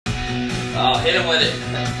Oh, hit him with it.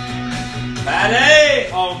 Patty!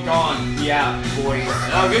 Oh, gone. Yeah, boys.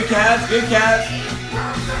 Oh, good catch. Good catch.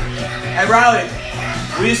 Hey, Riley.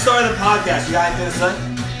 We just started the podcast. You got anything to say?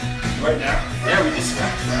 Right now? Yeah, we just.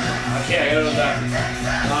 I can't. I gotta go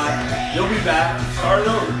back. You'll be back. Start it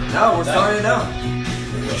over. No, we're starting it now.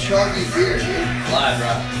 Chunky beer, dude. Live,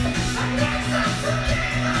 bro.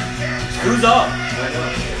 Who's up?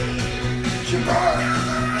 Jamar.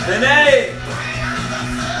 Vinay!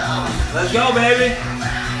 Let's go, baby.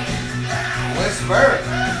 Westberg.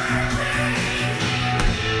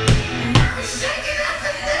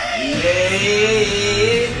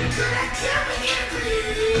 Yeah.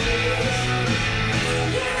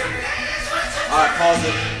 Alright, pause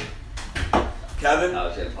it. Kevin, I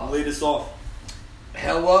was gonna pause. lead us off.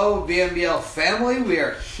 Hello, BMBL family. We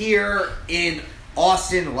are here in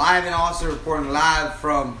Austin, live in Austin, reporting live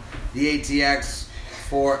from the ATX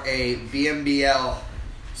for a BMBL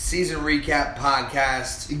season recap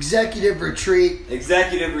podcast. Executive retreat.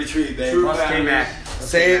 Executive retreat, baby. True Plus family. K-Mac.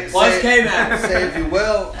 Say it. Plus say it- K-Mac. Say if you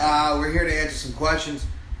will. We're here to answer some questions,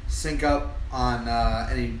 sync up on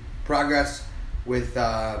any progress with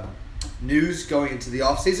news going into the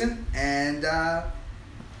off season, and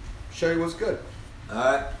show you what's good.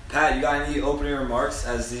 Alright, Pat, you got any opening remarks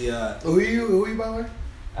as the, Who are you by the way?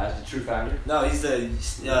 As the true founder. no, he's the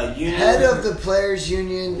union. Head of the Players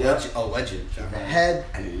Union, Yep. Legend. head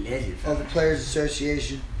A legend. of the Players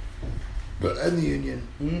Association, and the union.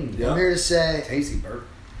 Yep. I'm here to say Tasty burp.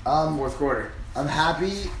 Fourth quarter. I'm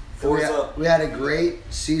happy. Four's up. We had a great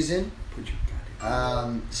season. Put your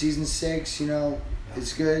goddamn. Season 6,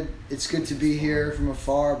 it's good. It's good to be here from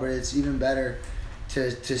afar, but it's even better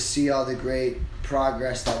to see all the great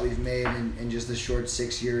progress that we've made in just the short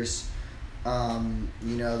 6 years.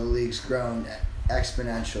 The league's grown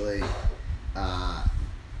exponentially.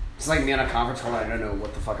 It's like me on a conference call. I don't know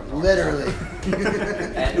what the fuck I'm talking Literally.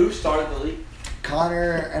 And who started the league?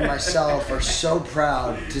 Connor and myself are so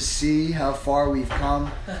proud to see how far we've come.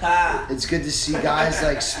 It's good to see guys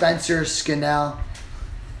like Spencer Scannell,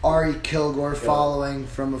 Ari Kilgore following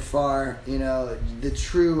from afar. The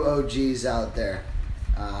true OGs out there,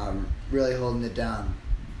 really holding it down.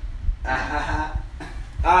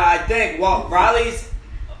 I think, Riley's,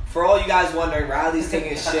 for all you guys wondering, Riley's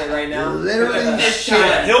taking a shit right now. Literally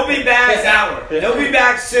shit. He'll be back. This hour. He'll be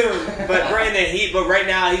back soon. But bring the heat. But right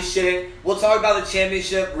now he's shitting. We'll talk about the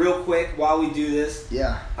championship real quick while we do this.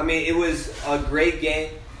 Yeah. I mean, it was a great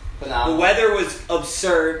game. The Phenomenal. weather was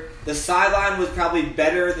absurd. The sideline was probably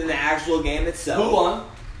better than the actual game itself. Who won?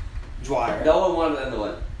 Dwyer. No one wanted them to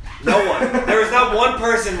win. No one. There was not one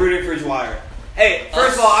person rooting for Dwyer. Hey,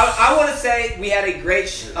 first of all, I want to say we had a great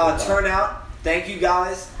turnout. Thank you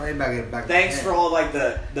guys. Play back. Thanks for all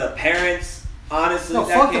the parents. Honestly, No,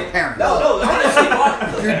 that fuck the game- parents. No,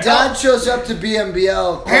 honestly, If your dad shows up to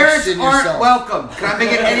BMBL, Parents question aren't yourself. welcome. Can I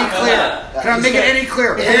make it any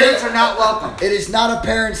clear? Parents are not welcome. It is not a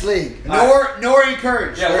parents' league. Nor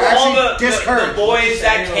encouraged. Yeah, They're we're all actually the discouraged. boys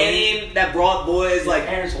that came, that brought boys, like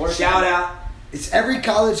parents work shout out. out. It's every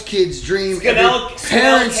college kid's dream. Scannell Every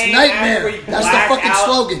parents' came nightmare. after he That's the blacked fucking out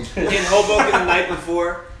slogan. In Hoboken the night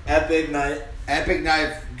before, epic night. Epic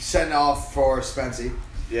knife sent off for Spency.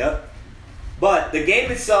 Yep. But the game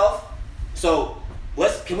itself, so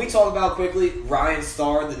can we talk about quickly Ryan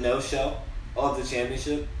Starr, the no-show of the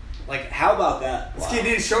championship? Like, how about that? This kid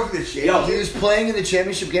didn't show for the shit. Yo. He was playing in the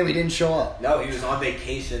championship game. He didn't show up. No, he was on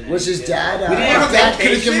vacation. and Was he his didn't. dad? We didn't have a dad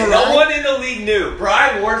could've given him a No ride? one in the league knew.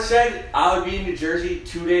 Brian Ward said I would be in New Jersey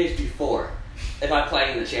 2 days before if I'm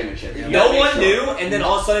playing in the championship. You No gotta make one sure. knew, and then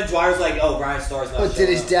all of a sudden Dwyer's like, "Oh, Ryan Starr's not." But did showing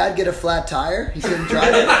his up." dad get a flat tire? He couldn't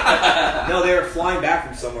drive it. No, they were flying back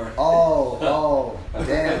from somewhere. Oh,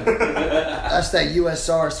 damn. That's that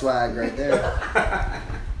USR swag right there.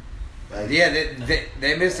 Yeah,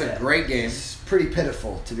 they missed a great game. It's pretty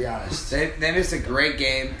pitiful, to be honest. They missed a great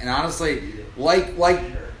game, and honestly, like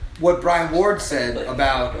what Brian Ward said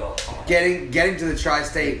about getting to the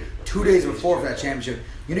Tri-State 2 days before for that championship,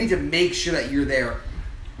 you need to make sure that you're there,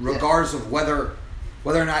 regardless of whether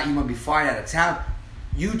or not you might be flying out of town.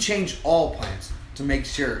 You change all plans to make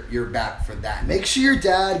sure you're back for that. Make sure your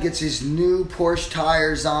dad gets his new Porsche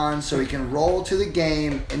tires on so he can roll to the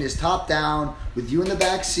game in his top down with you in the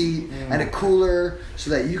back seat and a cooler so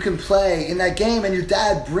that you can play in that game, and your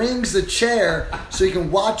dad brings the chair so he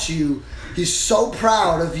can watch you. He's so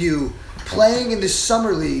proud of you playing in this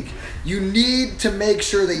summer league. You need to make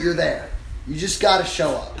sure that you're there. You just got to show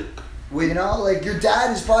up. Your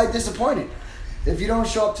dad is probably disappointed if you don't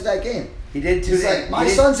show up to that game. He did tune He's in. like, my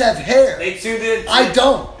sons have hair. They tuned in. I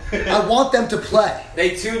don't. I want them to play.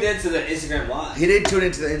 They tuned into the Instagram live. He did tune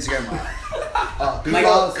into the Instagram live.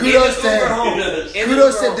 Kudos to him.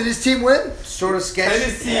 Kudos to him. Did his team win? Sort of sketchy.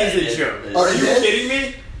 Tennessee is a joke. Oh, Are they you did? kidding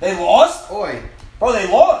me? They lost? Oi. Bro,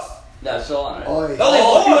 they lost. No, still on it. Oi. No, they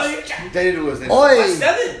lost. They didn't lose. They didn't. Oi. By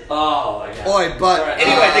 7. Oh my god. Oi, but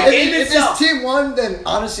Anyway, the game If itself. this team won, then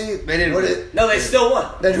honestly, They didn't what win. it- No, they still won.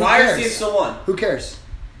 Then who Dwyer's cares? team still won. Who cares?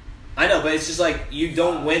 I know, but it's just like you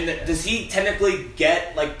don't win. Does he technically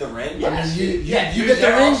get like the ring? Yeah. I mean, you Yeah, get you're the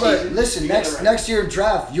there all ring, but season. listen, You get the ring. next year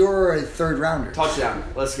draft, you're a third rounder. Touchdown.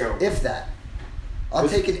 Let's go. If that. I'll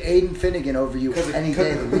take an Aiden Finnegan over you any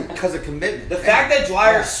day of the week. Because of commitment. The fact that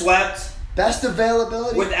Dwyer swept Best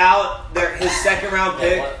availability, without his second round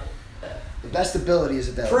pick Yeah, what? the best ability is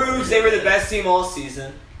available. proves they were the best team all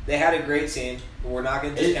season. They had a great team, but we're not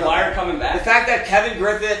going to Is discount Dwyer that. coming back? The fact that Kevin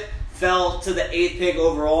Griffith fell to the 8th pick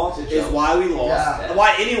overall It's a is joke. why we lost. Yeah. And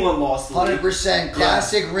why anyone lost the league. 100%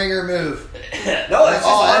 classic ringer move. No, that's just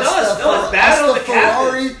on us. the No, it's bad on the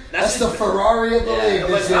Ferrari. captains. That's the just- Ferrari of the Yeah, league. No,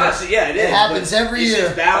 this it's year. not. Yeah, it is. happens but every it's year.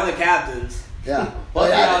 just bad on the captains. Yeah. Well, But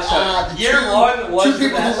yeah, so the year one was two the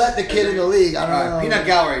people who best. let the kid in the league. I All don't know. right, Peanut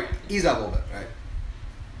Gallery, ease up a little bit, right?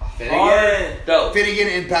 Finnegan. No. Finnegan,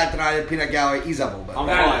 Impact United, Peanut Gallery, ease up a little bit. I'm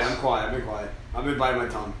quiet. I'm quiet. I've been quiet. I've been biting my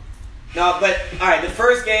tongue. No, but all right. The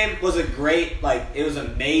first game was a great. Like it was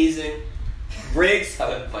amazing. Riggs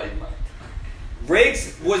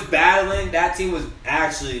was battling. That team was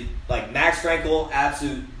actually like Max Frankel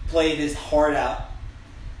absolutely played his heart out.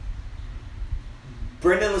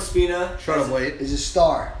 Brendan Laspina, Shut up, Wade. Is a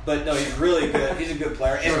star. but no, he's really good. He's a good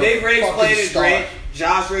player. And Shut Big up. Riggs Fucking played it star. great.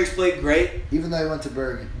 Josh Riggs played great. Even though he went to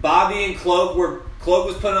Bergen. Bobby and Cloak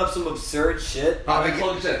was putting up some absurd shit. Bobby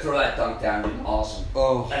Cloak said throw that dunk down, dude. Awesome.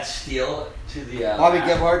 Oh. That steal to the. Bobby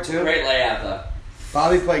Gebhardt, too. Great layup though.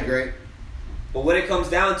 Bobby played great. But what it comes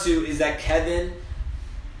down to is that Kevin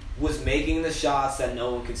was making the shots that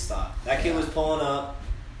no one could stop. That kid was pulling up.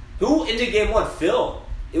 Who ended game one? Phil.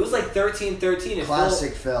 It was like 13-13. And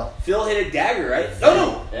Classic Phil. Phil hit a dagger, right?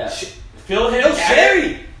 No. Yeah. Phil hit No, a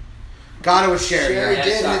Sherry. God, it was Sherry. Sherry Yeah,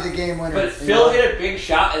 did it's not- hit the game winner. But Phil hit a big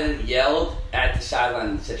shot and then yelled at the sideline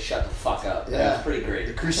and said, "Shut the fuck up." That Yeah. was pretty The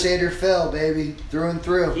great. Crusader Phil, baby. Through and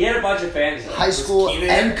through. He had a bunch of fans. Though. High school Keenan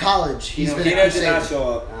and there? college. He's been a Keenan did not Crusader. show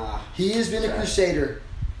up. He has been a Crusader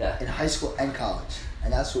Yeah. in high school and college.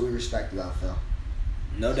 And that's what we respect about Phil.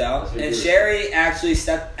 No doubt. That's what And he did. Sherry actually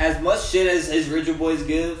stepped as much shit as his Ridger boys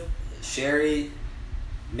give. Sherry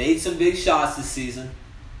made some big shots this season.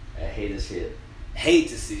 I hate to see it. Hate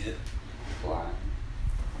to see it. Blind.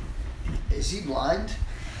 Is he blind?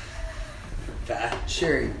 Bad.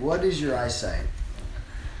 Sherry, what is your eyesight?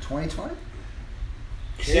 20/20?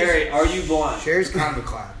 Sherry, are you blind? Sherry's kind of a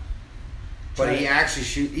clown. But he actually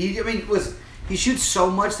he shoots so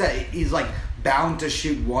much that he's like bound to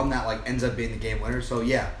shoot one that like ends up being the game winner. So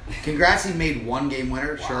yeah, congrats, he made one game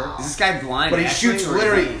winner, sure. Is this guy blind? But he actually, shoots or is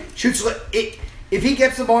literally he- if he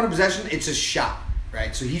gets the ball in possession, it's a shot,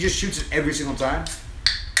 right? So he just shoots it every single time.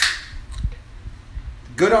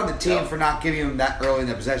 Good on the team Yeah. for not giving him that early in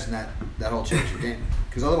the possession that whole championship game,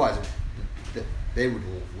 because otherwise they would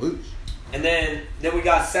lose. And then we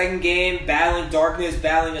got second game, battling darkness,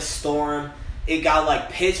 battling a storm. It got like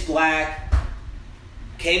pitch black.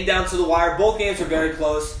 Came down to the wire. Both games were very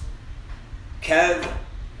close. Kev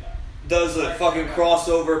does a fucking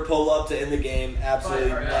crossover pull up to end the game. Absolutely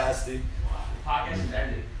nasty. Podcast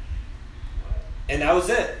ended. And that was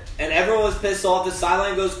it. And everyone was pissed off. The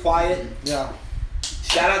sideline goes quiet. Yeah.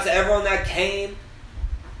 Shout out to everyone that came.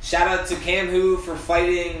 Shout out to Cam Hu for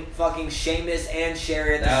fighting fucking Sheamus and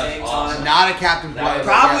Sherry at the That was same awesome. time. Not a captain play. but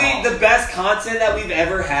Probably yeah. the best content that we've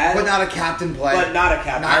ever had. But not a captain play. But not a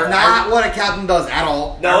captain. Not what a captain does at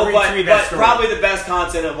all. No, I but retweet that story. probably the best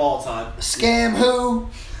content of all time. Scam who?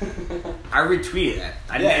 I retweeted that.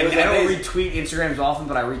 I Yeah, it was don't amazing. retweet Instagrams often,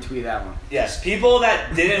 but I retweeted that one. Yes, people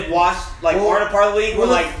that didn't watch, like, Well, aren't a part of the league were well,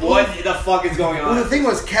 like, what the fuck is going Well, the on? thing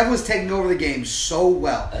was, Kev was taking over the game so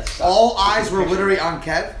well. That sucks. All eyes were literally on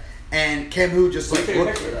Kev, and Cam Hu just like We took a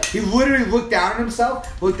looked. picture of that. He literally looked down at himself,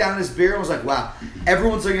 looked down at his beer, and was like, "Wow,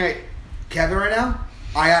 everyone's looking at Kevin right now.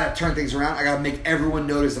 I gotta turn things around. I gotta make everyone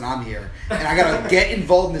notice that I'm here, and I gotta get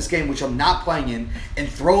involved in this game, which I'm not playing in,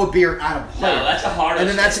 and throw a beer at a player." No, that's a hard. And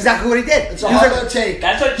then that's exactly what he did. It's a He was hard like, take.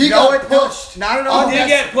 That's what he no, got it pushed. Not at Oh, all. He did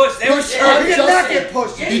get pushed. They were Pushed. sure. He did not get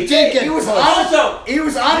pushed. Yeah, He did get He was pushed. Also, He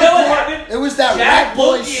was you on know what the court. happened? It was that Jack rat boy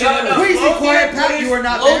Loki- shit. No, Please be Logan quiet, Pat. plays- You are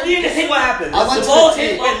not Logan there. This is what happened. I This went is to what ball the hit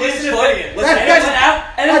tape. Logan's Listen to foot, Finnegan. and Listen That to guy's it went out,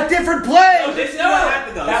 and a then different play. This is what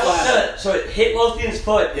happened, though. That This is what happened. was so it hit Lothian's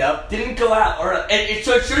foot. Yep. Didn't go out, or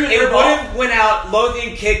so it shouldn't It have would have went out.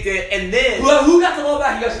 Lothian kicked it, and then Who got the ball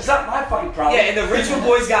back? He goes, "It's not my fucking problem." yeah, and the Richmond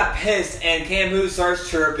boys got pissed, and Cam Hu starts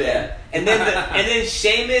chirping. Yeah. And then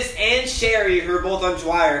Sheamus and Sherry, who are both on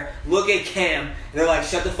Dwyer, look at Cam. And they're like,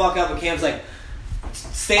 shut the fuck up. And Cam's like,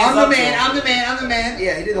 stands I'm up the to man. him. I'm the man. I'm the man.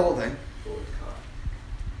 Yeah, he did the whole thing.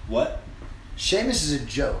 What? Sheamus is a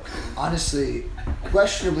joke. Honestly,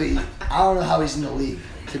 questionably, I don't know how he's in the league,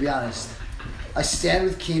 to be honest. I stand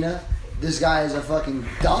with Keena. This guy is a fucking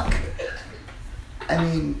duck. I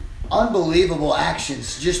mean, unbelievable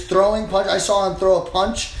actions. Just throwing punch. I saw him throw a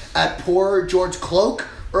punch at poor George Cloak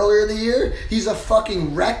earlier in the year. He's a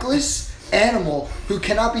fucking reckless animal who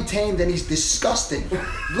cannot be tamed, and he's disgusting.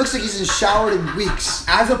 Looks like he's been showered in weeks.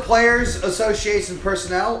 As a Players Association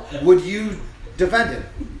personnel, would you defend him?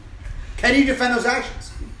 Can you defend those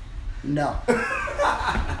actions? No.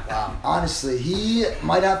 Wow. Honestly, he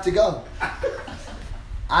might have to go.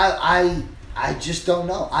 I just don't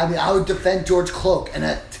know. I mean, I would defend George Cloak,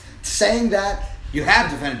 and saying that, You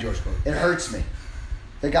have defended George Cloak. it hurts me.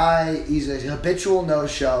 The guy, he's a habitual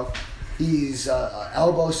no-show. He's an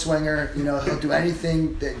elbow swinger. You know, he'll do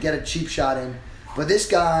anything to get a cheap shot in. But this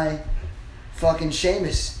guy, fucking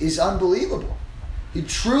Sheamus, is unbelievable. He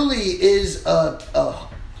truly is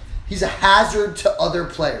he's a hazard to other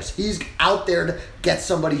players. He's out there to get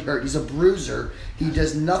somebody hurt. He's a bruiser. He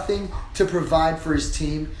does nothing to provide for his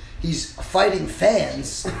team. He's fighting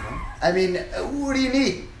fans. I mean, what do you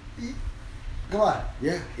need? Come on.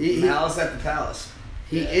 Yeah, Malice at the Palace.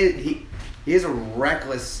 he is a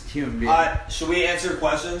reckless human being. Should we answer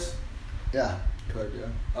questions? Yeah.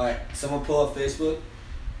 Alright, someone pull up Facebook.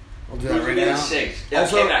 We'll do that right Getting now. 6. Yeah,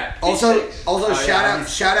 K-Mac, he's Also,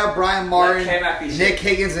 6. shout out Brian Martin, K-Mac be Nick 6.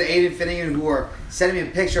 Higgins, and Aiden Finnegan, who are sending me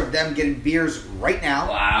a picture of them getting beers right now.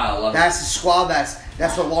 Wow, I love That's the squad.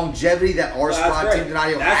 That's the longevity that our squad That's Team great.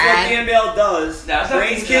 Donadio That's had. what DML does. That's not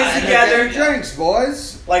Brings Team kids Donadio. together. Getting drinks,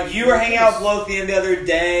 boys. Like, you were hanging out with Lothian the other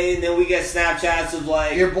day, and then we get Snapchats of,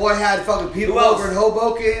 like... Your boy had fucking people Who else? over in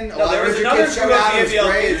Hoboken. No, there was Richard another Kidd group showed of out. It was DML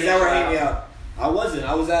great. kids that were hanging out. I wasn't.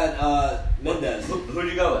 I was at Mendez. Who'd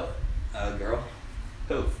you go with? Girl.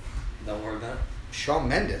 Who? Don't worry about it. Shawn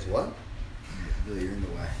Mendes, what? Billy, you're in the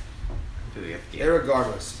way.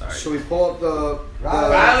 Irregardless. Should we pull up the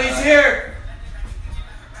Riley's here!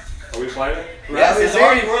 Are we playing? Yes, Riley's it's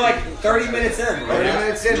already, in. we're like 30 minutes in. 30 Right?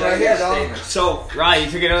 minutes in right here, dog. So, Right,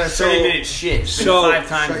 you took another 30-minute shit. It's been So- 5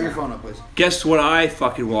 times. Shut your now. phone up, please. guess what I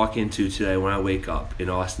fucking walk into today when I wake up in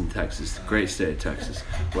Austin, Texas, the great state of Texas,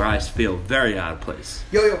 where I feel very out of place.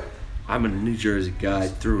 Yo. I'm a New Jersey guy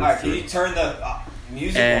through and Alright, can you through. turn the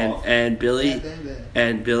music off?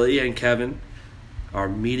 And Billy and Kevin are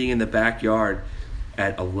meeting in the backyard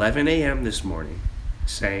at 11 a.m. this morning,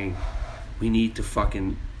 saying we need to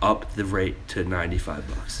fucking up the rate to $95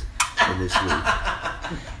 in this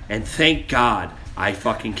league. And thank God I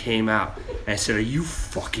fucking came out and I said, "Are you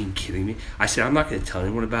fucking kidding me?" I said, "I'm not going to tell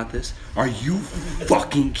anyone about this. Are you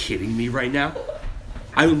fucking kidding me right now?"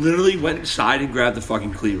 I literally went inside and grabbed the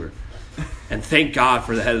fucking cleaver. And thank God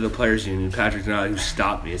for the head of the players union, Patrick Denali, who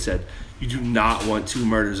stopped me and said, "You do not want 2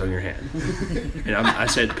 murders on your hand." And I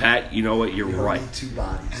said, "Pat, you know what? You're right." 2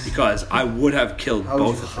 bodies. Because I would have killed How would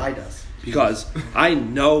both you of them. hide us? Because I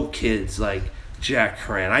know kids like Jack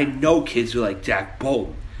Horan. I know kids who like Jack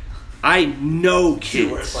Bolton. I know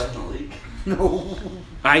kids. Worst in the league. No.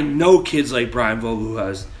 I know kids like Brian Vogel who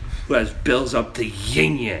has bills up to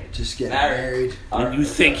yin yang. Just get Married. married. And you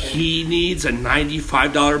think he needs a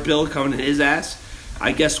 $95 bill coming in his ass?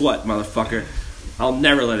 I guess what, motherfucker? I'll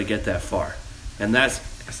never let it get that far. And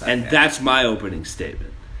that's my opening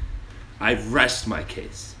statement. I rest my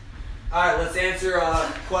case. Alright, let's answer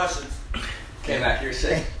questions. K-Mac, you're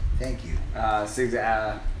 6. Thank you.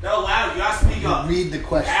 No, loud, you gotta speak up. Read the You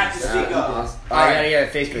question. have to speak up. I gotta get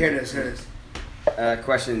a Facebook. Here it is.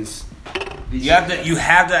 Questions. You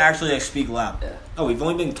have to actually speak loud. Yeah. Oh, we've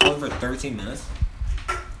only been talking for 13 minutes?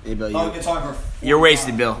 Hey, Bill, Oh, we've been talking for... you're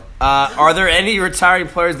wasted, Bill. Are there any retiring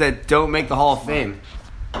players that don't make the Hall of Fame?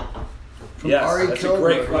 Yes, Ari that's Kilgore.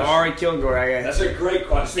 a great question. Ari Kilgore, I guess. That's a great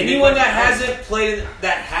question. Anyone that has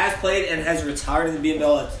played and has retired in the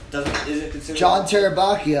BML isn't considered... John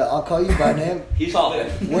Terabacchia, I'll call you by name. He's all in.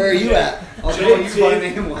 Where are you at? I'll call you by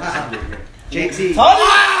name. Wow. JT.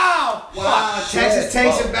 Wow! Wow. Texas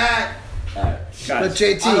takes it back. But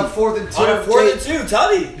JT, On a 4th and 2. On a 4th and 2,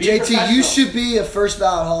 Tubby. JT, you should be a first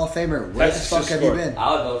ballot Hall of Famer. Where Texas the fuck just have you scored. been?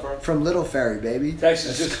 I would vote for him. From Little Ferry, baby.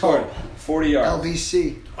 Texas just scored 40 yards.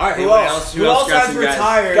 LBC. Alright, who Anyone else? else? Who Who else else got has some guys?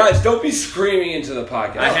 retired? Guys, don't be screaming into the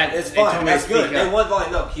podcast. I had- It's they told fine. me That's to speak good. up. And one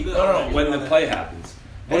volume. No, keep it. No, when the play happens.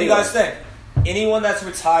 What do you guys think? Anyone that's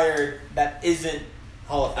retired that isn't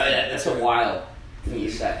Hall of Oh, Fame? yeah, it's a wild. Can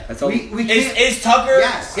you say? That's a, We can't. Is Tucker?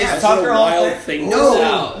 Yes, Is yes. that's Tucker a Hall of wild Fame? thing.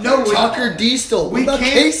 No, Tucker Tucker Diestel. What We about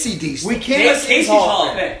can't- Casey Diestel? We can't. Casey's Casey's Hall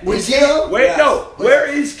of Fame. Is he though? Wait, Yes. no. Where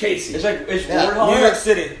is Casey? It's like it's Yeah. Ward Hall. New York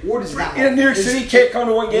City. Ward is not. In New York City, can't come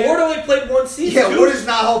to one game. Ward only played one season. Yeah, Wood is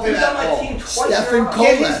not Hall of He Fame was on at my all. team twice. Stephen in a row. Cole.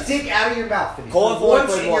 Get Colette. his dick out of your mouth. Vinny. Cole For only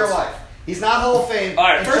once played in your once. life. He's not Hall of Fame. All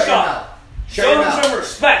right, and first shut your off, mouth. Shut Show your him mouth. some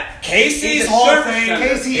respect. Casey's He's a Hall of service Fame. member.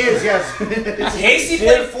 Casey is, yes. Casey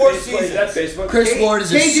played 4 seasons. That's Facebook. Chris Ward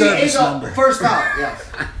is a Casey service is member. first off, yes.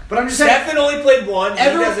 But I'm just saying, Stephen only played one. He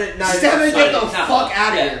doesn't. Not Stephen, get the No. fuck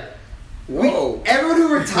out of Yeah. here. Whoa. Everyone who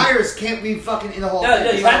retires can't be fucking in the Hall No, of Fame.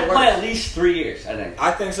 no, you That's have how to it play works. at least 3 years, I think.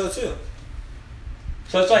 I think so too.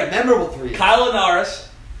 So it's like Memorable 3 years. Kyle Linares.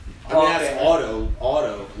 I mean, that's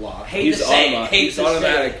auto lock. Hate He's to say, automatic. hate He's to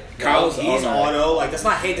automatic. say. Kyle's He's automatic. auto. Like that's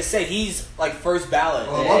not hate to say. He's like first ballot.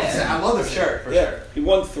 Oh, I love this. I love for this. sure, for Yeah. sure. He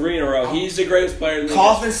won 3 in a row. He's the greatest player in the league.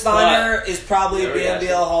 Kaufman-Steiner is probably a There we go.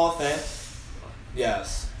 BNBL Hall of Fame.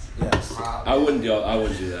 Yes. Yes. I wouldn't do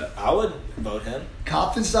that. I would vote him.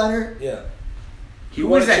 Kopfensteiner? Yeah. He Who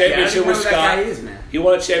won a is that kid? I championship don't know with who that guy Scott. is, man. He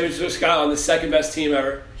won a championship with Scott on the second best team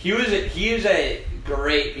ever. He was a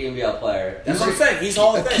great BNBL player. That's what I'm saying. He's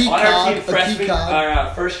Hall of A Fame. key- On our team a freshman, key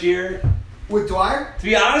cog. first year. With Dwyer? To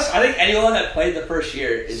be honest, I think anyone that played the first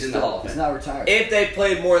year is in the Hall of He's Fame. not retired. If they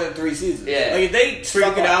played more than 3 seasons. Yeah. Like if they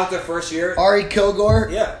stuck it much. out their first year. Ari Kilgore?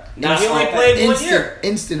 Yeah. Not he only Hall of played Fame. 1 year.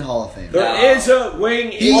 Instant Hall of Fame. There No. is a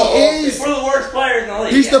wing. He in the Hall of is- Fame. One of the worst players in the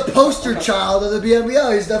league. He's yeah. the poster child of the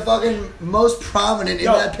BNBL. He's the fucking most prominent in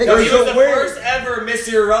No, that No, picture. he was the Where- first ever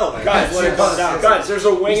Mr. Irrelevant. Guys, That's what it comes down to. guys, there's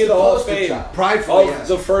a wing He's in the the Hall of poster Fame child. Prideful, of yes.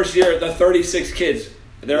 the first year. The 36 kids,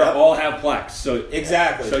 they Yep. all have plaques. So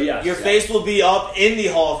Exactly. So yes, Your yes. face will be up in the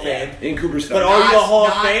Hall of Fame. in Cooperstown. But are you a Hall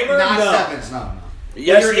of Famer? Not No. Stephens, no.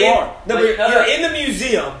 yes, You're you in, are. No, But but you're in the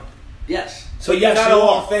museum. Yes. So but you're yes, not you a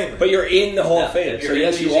Hall are. of Famer. But you're in the Hall No, of Fame. if So you're in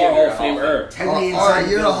yes, the you museum, are a Hall you're of a Hall of Famer. Tell All me right, inside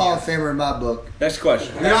you're a building, Hall yes. of Famer in my book. Next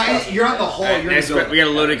question. You're not the Hall. Alright, You're next the que- we got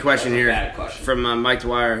a loaded question here Bad question. from Mike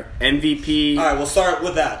Dwyer. MVP. All right, we'll start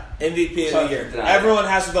with that. MVP of the year. Denied. Everyone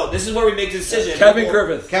has to vote. This is where we make the decision. Kevin People-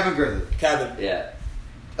 Griffith. Kevin Griffith. Kevin. Yeah.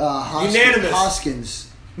 Unanimous. Hoskins.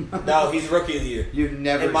 No, he's rookie of the year. You've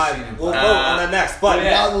never In my seen him. we'll play. vote on that next. But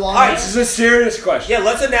yeah. Now the long all right, This is a serious question. yeah,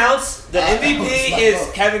 let's announce the That was MVP my is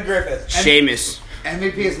vote. Kevin Griffith. Seamus.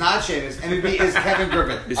 MVP is not Sheamus. MVP is Kevin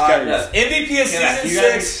Griffith. It's All Kevin right, Griffith. MVP of Yeah, season you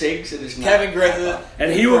gotta be 6. Sigs and it's not. Kevin Griffith.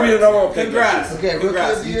 And he will be the number one pick. Congrats. Okay, Rookie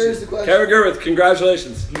Congrats, of the you Year two. is the question. Kevin Griffith,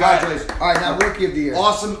 congratulations. Congratulations. All right, now Rookie of the Year.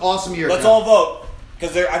 Awesome year. Let's Kevin. all vote.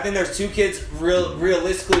 Because I think there's 2 kids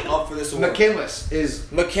realistically up for this award. McKinless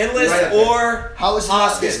is McKinless Right up there. or How is not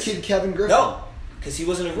Hoskins. this kid Kevin Griffin? No, because he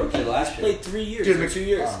wasn't a rookie. Played last He played 3 years Dude, or 2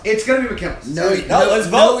 years. It's gonna be McKinless. No, let's no,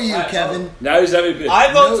 vote. you, All right, Kevin. Now he's MVP.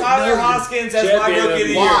 I vote No, Tyler no, Hoskins as my champion rookie of of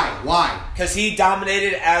the the year. Why? Because he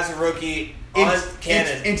dominated as a rookie on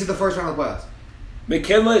Cannon. Into the first round of the playoffs.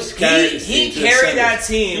 McKinless carried his He team to the carried semis. that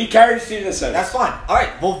team. He carried his team to the semis. That's fine. All right,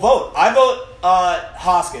 we'll vote. I vote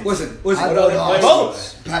Hoskins. Listen. I What vote other Hoskins.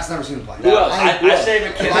 players? Pat's never seen him play. Who No, else? I, Who I else? say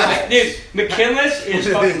McKinless. Dude, McKinless is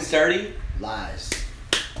fucking dirty. Lies.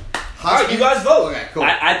 All right, you guys vote. Okay, cool.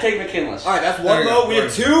 I take McKinless. All right, that's one There you vote. go. We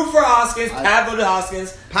have 2 for Hoskins. Pat voted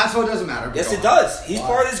Hoskins. Pat's vote doesn't matter. Yes, Go it on. does. He's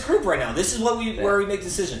part of this group right now. This is what where we make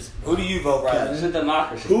decisions. Who do you vote, Riley? It's a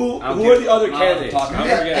democracy. Who I'll are give- the other I'll candidates? talk I'm about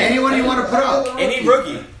Yeah, forgetting. anyone you want to put up. Any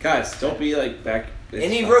rookie. Guys, don't be like back. it's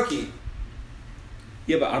Any fine. rookie.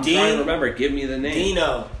 Yeah, but I'm Dean- trying to remember. Give me the name.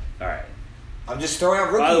 Dino. All right. I'm just throwing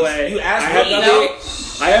out rookies. By the way, you I asked have me. nothing.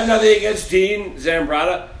 I have nothing against Dean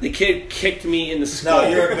Zambrata. The kid kicked me in the skull. No,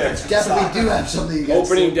 you're a bitch. Definitely Stop. do have something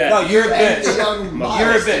against Opening him. day. No, you're a And the bitch. young You're a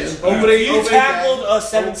Miles, bitch. dude. You tackled a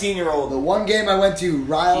 17-year-old. The one game I went to,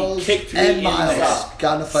 Riles He kicked me and in the Miles skull.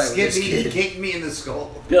 got in a fight with Skip this me, he kid. kicked me in the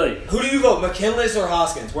skull. Billy. Who do you vote, McKinless or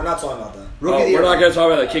Hoskins? We're not talking about that. Rookie Oh, of the we're year. not going to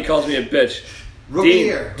talk about that. Kid calls me a bitch. Rookie of the Dean,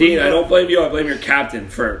 year. Dean, I don't blame you. I blame your captain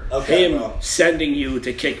for Okay, him bro. sending you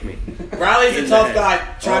to kick me. Riley's a In the tough head. guy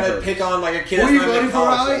trying to Auburn. pick on like a kid Who are that's you not even voting in for,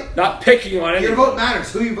 college Riley? yet. Not picking on Your anyone. vote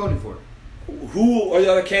matters. Who are you voting for? Who are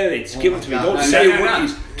the other candidates? Give them my to me. God. Don't No, say no, no, no.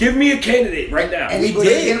 rookies. Give me a candidate right now. And he We did.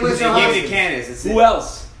 did. With Give your me Hoskins. candidates. That's Who it.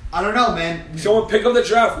 else? I don't know, man. Someone pick up the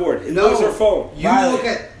draft board. It No. knows their phone. You Riley, look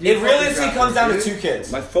at. It you fucking realistically draft comes down to dude. 2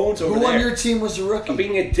 kids. My phone's over Who on there. your team was a I'm rookie?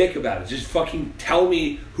 being a dick about it. Just fucking tell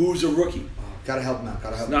me who's a rookie. Gotta help him out.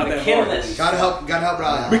 Gotta help It's him not out. that hard. McKinless. Gotta help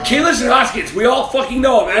Riley. McKinless and Hoskins. We all fucking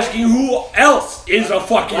know. I'm asking you who else is a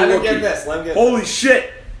fucking Let him rookie. get this. Let him get Holy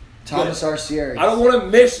shit. Thomas Arcieri. I don't want to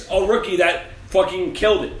miss a rookie that fucking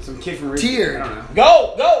killed it. Some kid from Tiered. I don't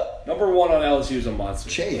know. Go. Number 1 on LSU is a monster.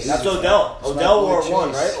 Chase. That's Odell. Odell wore Chase.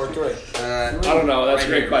 1, right? Or 3? I don't know. That's a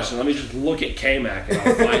great question. Let me just look at K-Mac and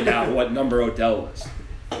I'll find out what number Odell was.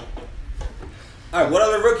 All right, what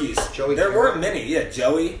other rookies? Joey There Carroll. weren't many. Yeah,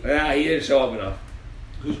 Joey. Yeah, he didn't show up enough.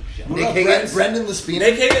 Nick Higgins. Brendan Lespina.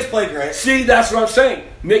 Nick Higgins played great. See, that's what I'm saying.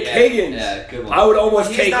 Nick Higgins. Yeah, good one. I would almost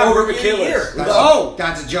He's take not over rookie of the year. McKinley. Oh,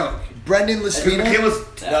 that's a joke. Brendan Lespina.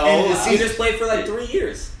 McKinley's No, he just played for like 3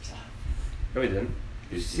 years. No, he didn't.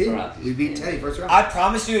 we beat Teddy first round. I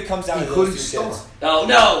promise you it comes down to Including those 2 kids. Star. Oh,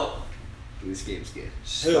 no. This game's good.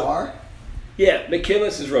 Star. Yeah,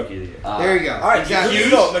 McKinley's is rookie of the year. There you go. All right, exactly.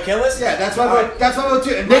 you go, McKinley. Yeah, that's why. That's why I vote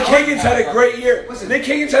too. And Nick my- Higgins had a great year. Listen. Nick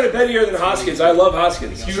Higgins had a better year than Hoskins. I love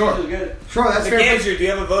Hoskins. Sure, sure, that's fair. Andrew, do you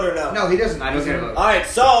have a vote or no? No, he doesn't. I don't get a vote. All right,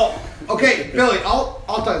 so Okay, Billy, I'll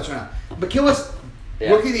tell you this right now. McKinley's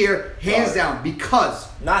Yeah. rookie of the year, hands down, because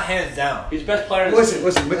not hands down. He's the best player in the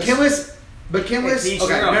listen, McKinley's. Each Okay,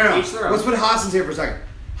 their own, no. each their own. Let's put Hoskins here for a second.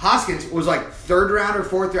 Hoskins was like 3rd round or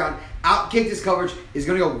 4th round. Outkicked his coverage. Is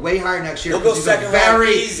going to go way higher next year. He'll go because second he's a round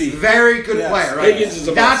very, easy. very good Yes. player. Right? Higgins is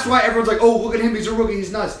a That's monster. why everyone's like, "Oh, look at him. He's a rookie.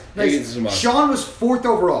 He's nuts." Nice. Higgins is a monster. Sean was 4th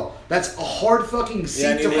overall. That's a hard fucking seat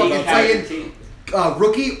Yeah, to dude, fucking he play had in.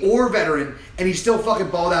 Rookie or veteran, and he still fucking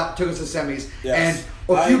balled out, took us to semis, Yes. and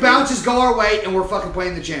a I few agree. bounces go our way, and we're fucking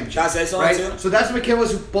playing the championship. Can I say something, right? too? So that's McKinley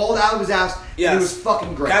who balled out of his ass. Yes. And he was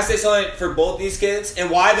fucking great. Can I say something for both these kids and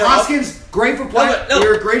why they're Hoskins, great for playing. No.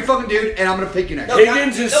 You're a great fucking dude, and I'm gonna pick you next. No,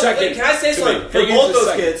 Higgins can I, is no, second. wait, can I say To something me. for Higgins both is those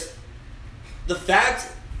second. kids?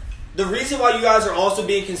 The reason why you guys are also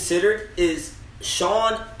being considered is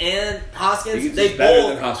Sean and Hoskins. Higgins They is better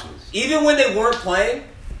both, than Hoskins. even when they weren't playing,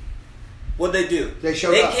 what'd they do? They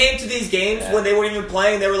showed up. came to these games when they weren't even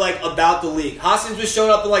playing. They were like about the league. Hoskins was showing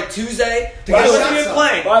up on like Tuesday. To He get wasn't shots even up.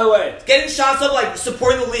 playing. By the way, Getting shots up, like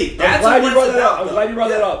supporting the league. I'm That's glad what you brought it's that about. up. I'm though. glad you brought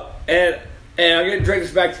that Yeah. up. And I'm going to drag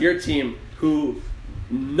this back to your team, who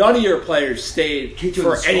none of your players stayed Kicked you in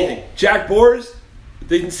for the skull. anything. Jack Bors,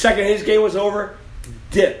 the second his game was over,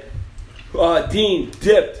 dipped. Dean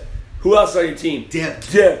dipped. Who else on your team?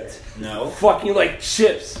 Dipped. No. Fucking like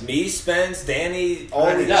chips. Me, Spence, Danny, all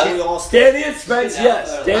I we know. all Danny and Spence,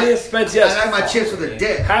 yes. Danny and Spence, I yes. like my chips with a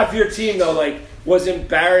dick. Half your team though, like, was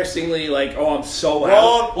embarrassingly like, oh, I'm so happy.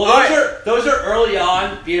 Wrong. Well, those are early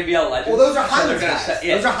on BNBL legends. Well, those are So Highlands they're gonna guys. say-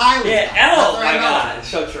 yeah. Those are Highlands Yeah. guys. Oh That's my their God, MO. it's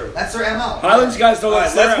so true. That's their MO. Highlands guys don't All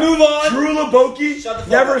let right, let's move on. Drew Loboki Shut the fuck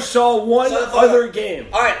never up. saw one Shut the fuck other up. game.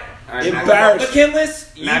 All right. All right, Embarrassed. McKinley,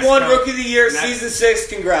 you Max won Cobb. Rookie of the Year, Max- Season 6.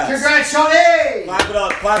 Congrats. Congrats, Shawnee! Clap it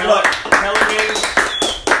up. Clap it up.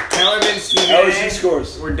 Kellerman, Stephen LSU A.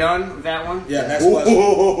 scores. We're done with that one. Yeah, next question.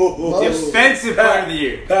 Defensive player of the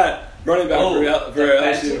year. Pat, running back Oh, for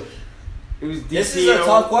LSU. It was DCO. This is a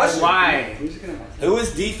tough question. Why? Who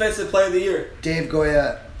is Defensive Player of the Year? Dave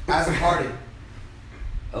Goya. As a party.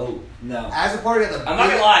 Oh, No. As a party at the I'm not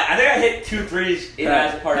gonna lie. I think I hit 2 threes in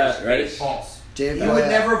Pat, as a part of Pat, ready? space. False. Dave He Goya. would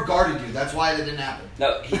never have guarded you. That's why that didn't happen.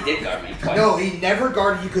 No, he did guard me twice. No, he never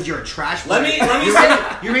guarded you because you're a trash player. Let me you're, say-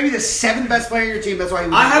 you're maybe the 7th best player on your team. That's why he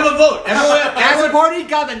would I have a vote. As a party,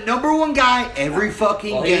 got the #1 guy every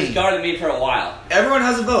fucking Well, he was game. guarding me for a while. Everyone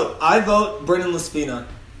has a vote. I vote Brendan Lespina.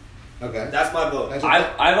 Okay. That's my vote. That's a,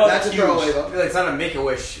 I vote that's a Hughes. throwaway I vote. feel like it's not a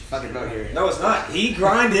Make-A-Wish fucking vote here. No, it's not. He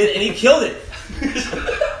grinded and he killed it.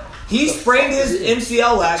 He sprained his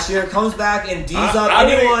MCL last year, comes back and D's up I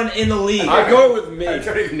don't anyone in the league. I go with me. I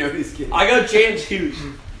don't even know these kids. I go James Hughes.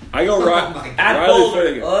 I go Oh Riley. my God. At Riley Boulder,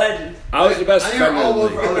 Finnegan. legend. I was the best I think defender we're all in the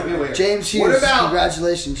over league. other people here. James Hughes. What about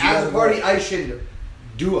Congratulations. You as got a a party, vote. Ice Shinder?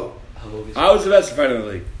 Duo. I was the best defender in the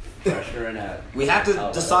league. Pressure and out. We have to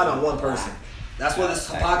decide on one person. That's what this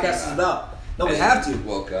podcast is about. No, we have to.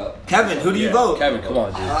 Woke up. Kevin, who do you Yeah, vote? Kevin, come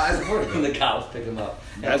on, dude. As a party. And the cows pick him up.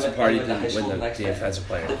 That's a And party went to high didn't school win the next day. defensive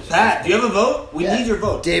player. Pat, do you have a vote? We Yeah. need your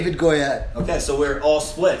vote. David Goya. Okay, so we're all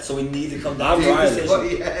split. So we need to come down I'm to a Riley.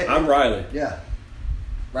 decision. I'm Riley. Yeah.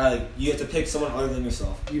 Riley, you have to pick someone other than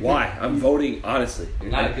yourself. Why? I'm voting honestly.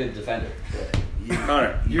 You're not a good defender.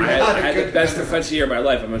 Connor, You're I not a had good the best defender. defensive year of my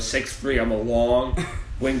life. I'm a 6'3". I'm a long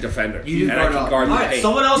wing defender. You do and I guard can up. guard All the right, paint.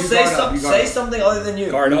 someone else You say guard up, you guard say up. something other than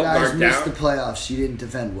you. Guard You up, guys guard missed down. the playoffs. You didn't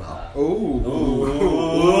defend well.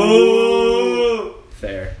 Ooh.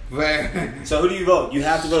 Fair. So who do you vote? You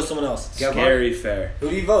have to vote someone else. Scary fair. Who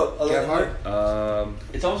do you vote? other than Gephardt?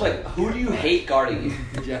 It's almost like, who do you hate guarding you?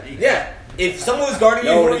 you? Yeah. If someone was guarding you,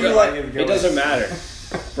 No, who it do you like? doesn't, it doesn't matter.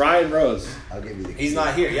 Brian Rose. I'll give you the. He's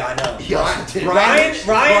not here. Yeah, I know. Brian Ryan.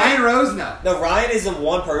 Brian Rose, no. No, Ryan isn't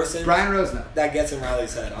one person Brian Rose, no. that gets in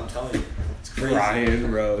Riley's head. I'm telling you. It's crazy.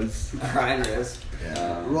 Brian Rose. Ryan Rose.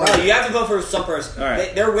 Roy. No, you have to vote for some person. All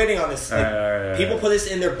right. They're waiting on this. All right. People put this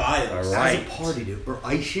in their bios. All right. As a party, dude. Or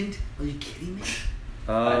Ishant? Are you kidding me?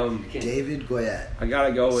 David Goyette. I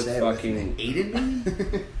gotta go with Say it fucking. Aiden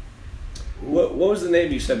maybe? What was the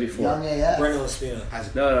name you said before? Young AF. Brendan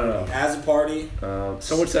Laspina. No. As a party.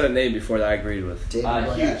 Someone said a name before that I agreed with. David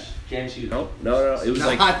Goyette. Hughes. James Hughes. No. It was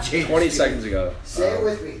Not like James 20 Hughes. seconds ago. Say it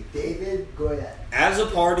with me. David Goyette. As a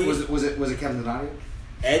party. Was it Kevin Donadio?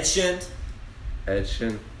 Ed Shint.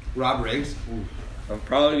 Edson. Rob Riggs? I'm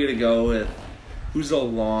probably gonna go with who's a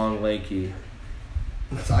long lanky.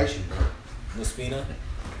 That's Ishant, bro. Laspina.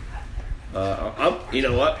 You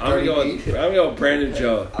know what? I'm going with Brandon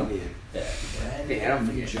Joe. I'll be in. Yeah, I don't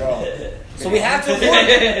forget. Bro. So we have to award.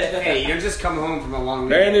 Hey, you're just coming home from a long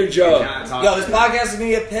weekend. Brandon Joe. Yo, this podcast is gonna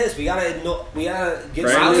get pissed. We gotta get Brandon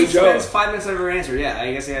Riley Joe. spends 5 minutes of her answer. Yeah,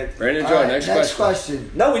 I guess he had. Brandon All Joe. right, Next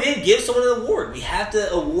question. No, we didn't give someone an award. We have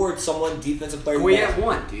to award someone defensive player. of the We month. had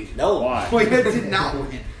one, dude. No. Why? Goyette did not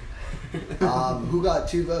win. Who got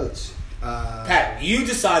 2 votes? Pat, you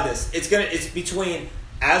decide this. It's between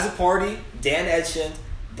As a Party, Dan Edshint,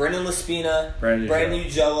 Brendan Laspina, Brandon Brandon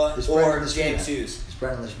Ujoa, It's or Brandon Laspina. James Hughes. It's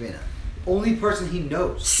Brendan Laspina. Only person he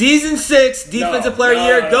knows. Season 6 Defensive Player of the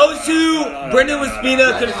Year goes to Brendan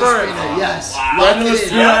Laspina, confirmed. Laspina, yes. Brendan Lock it in.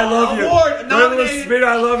 Laspina, I love you. Award Brendan nominated. Laspina,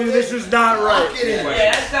 I love you. This is not Lock right. it in.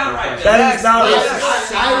 Yeah, that's not right. That is not Yes,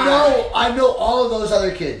 right. I know all of those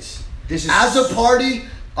other kids. This is As a party,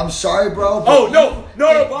 I'm sorry, bro. but Oh, you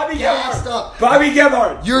no, get Bobby gassed Gebhardt. up. Bobby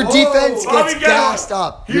Gebhardt. Your defense Bobby gets Gebhardt. gassed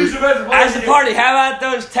up. Huge defensive player As of a the party, how about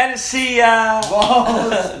those Tennessee No,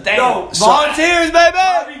 Volunteers, baby!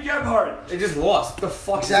 Bobby Gebhardt. They just lost. What the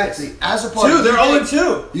fuck Exactly. is this? As a party, They're you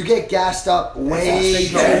 0-2. You get gassed up way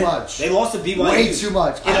Yeah. too much. They lost to BYU. Way too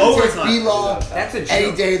much. In I would take overtime. B-Law That's a any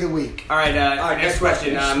joke. day of the week. All right, next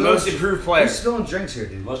question. Most improved player. Who's spilling drinks here,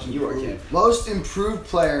 dude? You are, Kev. Most improved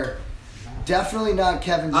player, definitely not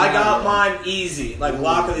Kevin I got Durant. mine easy, like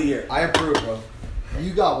lock of the year. I approve, bro.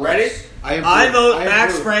 You got Ready? worse. I approve. I vote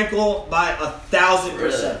Max approve. Frankel by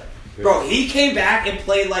 1,000%. Bro, he came back and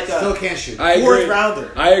played like Still a can't shoot. I fourth agree.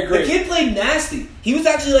 rounder. I agree. The kid played nasty. He was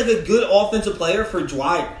actually like a good offensive player for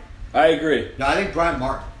Dwyer. I agree. No, I think Brian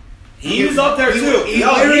Martin. He was up there too. He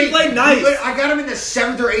literally- played nice. I got him in the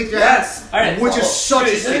 7th or 8th round. Yes. All right. Which is such a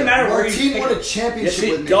It doesn't steal. matter where Our you team pick won a it. Yes, championship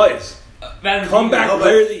he with me. does. Comeback No, but-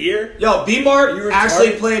 player of the year. Yo, B-Mart You actually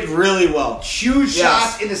retarded? played really well. Huge Yes.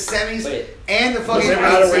 shots in the semis Wait. and the fucking. Doesn't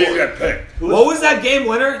matter where you got picked. What was that game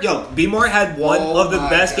winner? Yo, B-Mart had one Oh of the my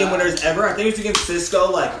best game God. winners ever. I think it was against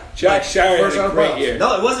Cisco. Jack Shire first had a round great playoffs. year.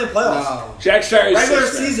 No, it wasn't playoffs. Wow. Jack Shire Regular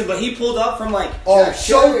season, but he pulled up from like Oh, Jack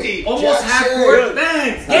so Sherry. deep. almost Jack half Sherry. court.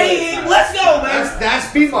 Thanks. Game. Let's go, man.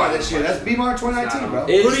 That's B-Mar this year. That's B-Mar 2019, bro.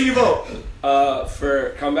 Who do you vote?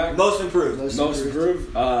 For comeback? Most improved. Most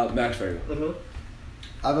improved? Max Frankel.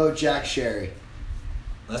 I vote Jack Sherry.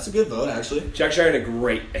 That's a good vote, actually. Jack Shire had a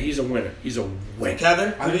great. He's a winner. He's a winner.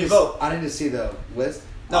 Kevin, who do you vote? I need to see the list.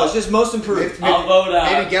 No, it's just most improved. I'll vote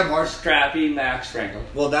Maybe Gebhardt. Scrappy Max Frankel.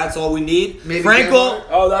 Well, that's all we need. Maybe Frankel,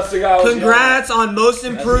 Oh, that's the guy. I was congrats on most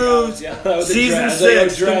improved Yeah, that was a season dress. That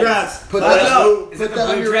was 6. a dress. Congrats. Put Clap it that, up. put that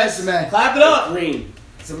on your resume. Clap it up. Green.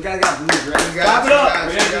 Some guy got blue dress. Clap it up.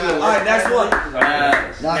 Congrats. All right, next one.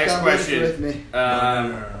 Knock Next on wood question. with me.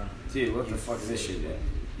 Dude, what the fuck is this shit, dude?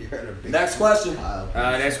 Next question.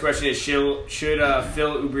 Next question is: Should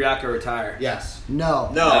Phil Ubriaca retire? Yes. No.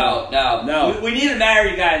 No. No. We need a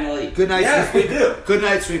married guy in the league. Good night, Yes, we sweet. do. Good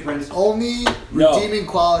night, sweet prince. Only No. redeeming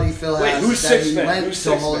quality Phil Wait, has who's that sixth he man? went Who's to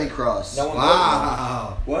sixth Holy man? Cross. No one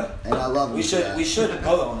Wow. What? And I love him. We for should that.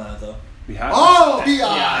 vote on that though. We have. Oh,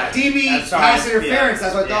 PI. DB That's sorry. pass interference.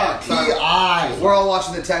 That's what I Yeah. thought. Sorry. PI. We're all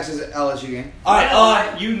watching the Texas LSU game. All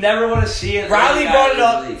right. You never want to see it. Riley brought it in the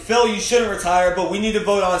up. league. Phil, you shouldn't retire, but we need to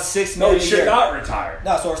vote on 6 No, man he of the should year. not retire.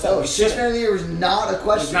 No, that's what we're saying. No, We 6 man shouldn't. of the year was not a It's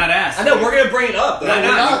question. not asked. I know we're gonna bring it up. Though. No, we're no,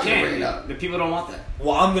 not you gonna can't. bring it up. The people don't want that.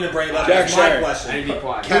 Well, I'm gonna bring it up. Jack That's my Sherry. I question. need to be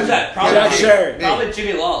quiet. Who's that? Probably Jack Sherry. Probably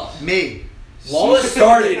Jimmy Laws. Me. Wallace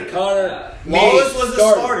Started, Connor. Wallace was the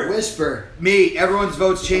Started. starter. Whisper. Me. Everyone's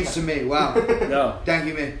votes changed to me. Wow. No. Thank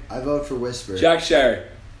you, me. I vote for Whisper. Jack Sherry.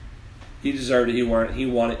 He deserved it. He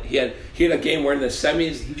won it. He had a game winner in the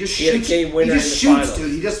semis. He just had shoots. a game winner he just in the shoots, finals.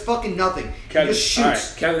 dude. He does fucking nothing. Kevin, he just all right,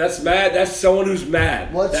 shoots. Kevin, that's mad. That's someone who's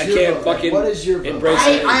mad. What's that your can't vote? fucking What is your vote? embrace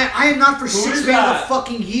it. I am not for is 6 man of that? the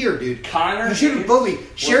fucking year, dude. Connor. You shouldn't vote me.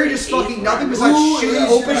 Sherry the just fucking eighth nothing round. besides Who shooting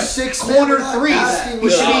is open your sixth man? corner We're not threes. asking He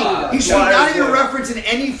should you. be Why not is even it? reference in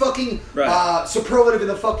any fucking Right. superlative in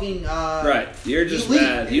the fucking Right, you're just elite.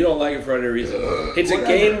 mad. You don't like it for any reason. It's a Whatever.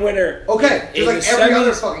 game winner. Okay, in just the like every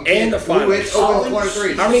other semis fucking and the kid who hits finals. open corner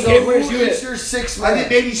threes. How many So game winners who you is hit? your 6 I man? did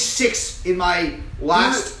maybe 6 in my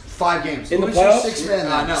last 5 games. In the Who's your playoffs? 6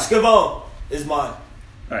 man? No. Scavone is mine.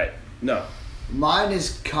 All right. No. Mine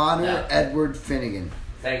is Connor No. Edward Finnegan.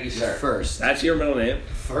 Thank you, sir. First. That's your middle name?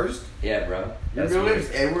 First? Yeah, bro. Your That's middle weird.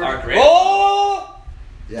 name's Edward. Our great. Oh!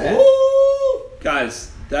 Yeah. Woo!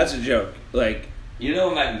 Guys, that's a joke. Like, You know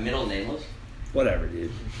what my middle name was? whatever,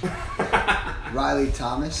 dude. Riley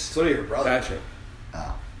Thomas. So do your brother. Patrick.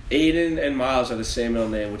 Oh. Aiden and Miles have the same middle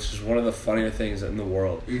name, which is one of the funnier things in the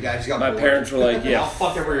world. You guys got My bored. parents were like, yeah, I'll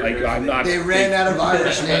fuck over your like, parents. I'm not. They ran out of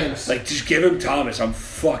Irish names. Like, just give him Thomas. I'm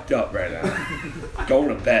fucked up right now. Going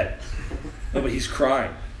to bed. No, but he's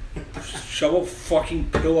crying. Shove a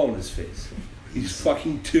fucking pillow in his face. He's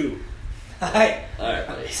fucking 2. Alright. Alright,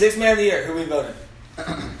 buddy. 6 man of the year. Who we voting?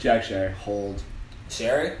 Jack Sherry. Hold.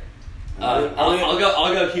 Sherry? I'll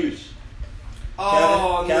go Hughes.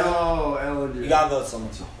 Oh Kevin? no, Ellen. You gotta vote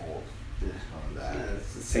someone. hold.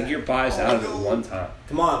 Take your bias out of it one time.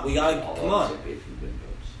 Come on, we gotta. Come on.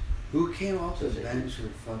 Who came off the bench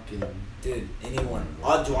with fucking... Dude, anyone.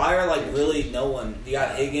 Dwyer, like, really no one. You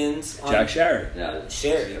got Higgins. Jack Sherry. No,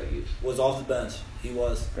 Sherry Hughes. was off the bench. He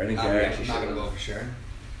was. Brandon I'm Gary. not going to vote for Sharon.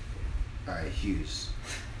 Alright, Hughes.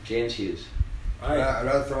 James Hughes. Alright. I'd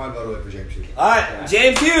rather throw my vote away for James Hughes. Alright,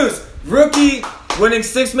 James Hughes, rookie, winning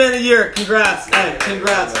 6 man of the year. Congrats. Hey,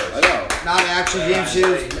 congrats. I know. Not actually James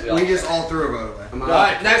Hughes. We just all threw a vote away.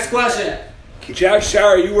 Alright, next question. Jack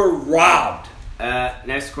Sherry, you were robbed.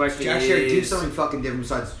 Next question Jack is Sherry, do something fucking different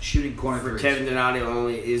besides shooting corner for threes. Kevin Donadio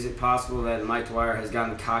only. Is it possible that Mike Dwyer has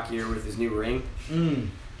gotten cockier with his new ring?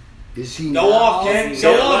 Is he Go now? off, Ken. Say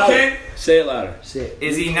Go it off, louder. Ken. Say it louder. Sit.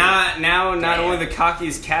 Is he not only the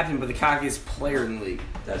cockiest captain, but the cockiest player in the league?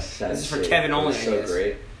 This is for Kevin only, I guess.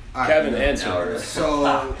 great. All right. Kevin, answer.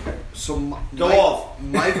 So Go off.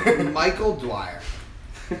 Michael Dwyer.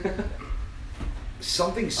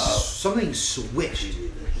 Something switched.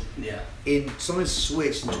 Yeah. Something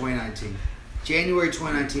switched in 2019. January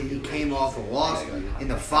 2019, he came off a loss in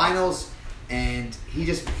the finals, and he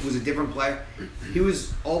just was a different player. He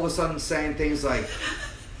was all of a sudden saying things like,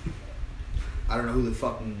 I don't know who the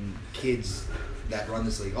fucking kids that run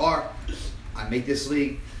this league are. I make this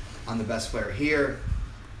league. I'm the best player here.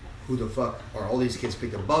 Who the fuck are all these kids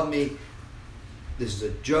picked above me? This is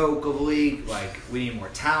a joke of a league. Like, we need more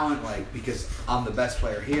talent. Like, because I'm the best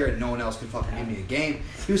player here and no one else can fucking give me a game.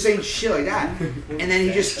 He was saying shit like that. And then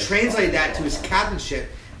he just translated that to his captainship.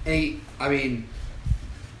 And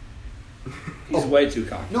He's way too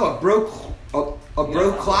cocky. no, a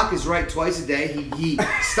broke clock is right twice a day. He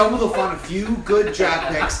stumbled upon a few good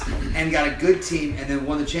draft picks and got a good team and then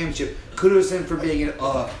won the championship. Kudos to him for being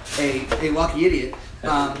a lucky idiot.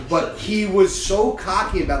 But he was so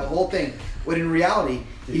cocky about the whole thing, when in reality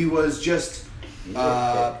he was just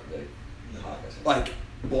like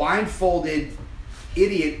blindfolded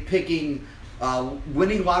idiot picking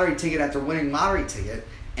winning lottery ticket after winning lottery ticket,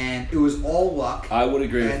 and it was all luck. I would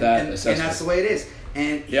agree with that and assessment. that's the way it is.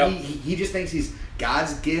 And Yep. he just thinks he's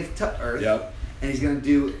God's gift to Earth, Yep. and he's going to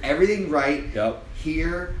do everything right Yep.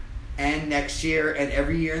 here and next year and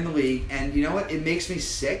every year in the league. And you know what? It makes me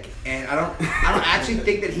sick. And I don't actually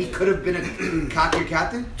think that he could have been a cockier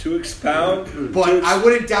captain. To expound, But I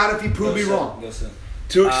wouldn't doubt if he proved me wrong.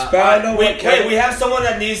 to expound on what Wait, Kevin. we have someone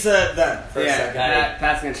that needs to vent for a Yeah, second.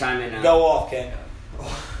 Pat's gonna chime in now. Go off, Ken.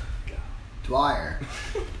 Dwyer.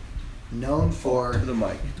 Known for to the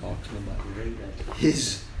mic. Talk to the mic.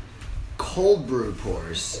 his cold brew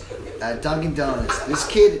pours at Dunkin' Donuts. This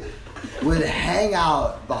kid would hang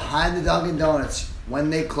out behind the Dunkin' Donuts when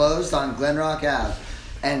they closed on Glenrock Ave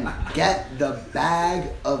and get the bag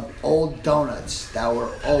of old donuts that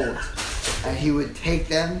were old, and he would take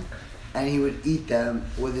them and he would eat them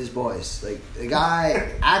with his boys. Like, the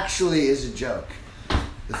guy actually is a joke.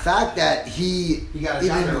 The fact that he got a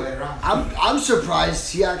job there later on. I'm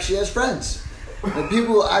surprised he actually has friends. When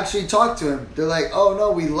people actually talk to him, they're like, "Oh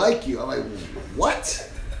no, we like you." I'm like, "What?"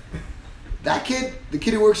 That kid, the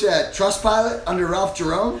kid who works at Trustpilot under Ralph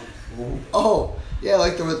Jerome. Oh yeah,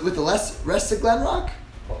 like with the rest of Glenrock.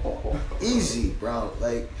 Easy, bro.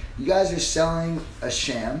 Like, you guys are selling a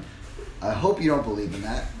sham. I hope you don't believe in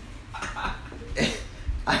that.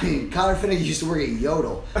 I mean, Connor Finnegan used to work at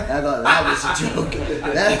Yodel, and I thought that was a joke.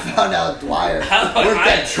 Then I found out Dwyer worked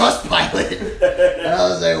at Trustpilot, and I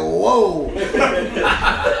was like, whoa.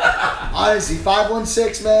 Honestly,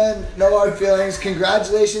 516, man, no hard feelings.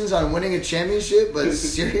 Congratulations on winning a championship, but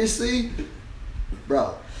seriously,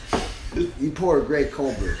 bro, you pour a great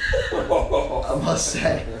cold brew, I must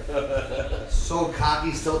say. So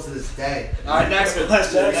cocky still to this day. All right, next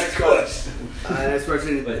question. Next question. Next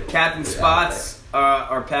question. Captain spots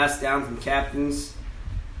are passed down from captains,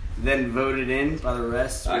 then voted in by the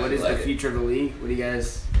rest. I What actually is like the it. future of the league? What do you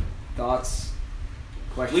guys Thoughts?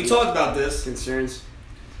 Questions? We talked about this. Concerns?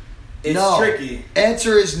 It's No. tricky.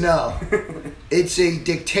 Answer is no. It's a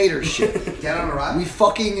dictatorship. Get on a ride. We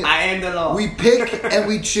fucking I am the law. we pick and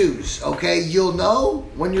we choose. Okay, you'll know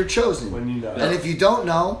when you're chosen. When you know. And if you don't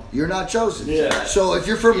know, you're not chosen. Yeah. So if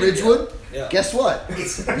you're from Ridgewood, Yeah. guess what?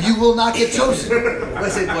 You will not get chosen.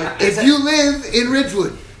 Listen, but If you live in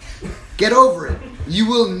Ridgewood, get over it. You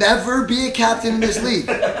will never be a captain in this league.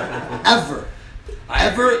 Ever.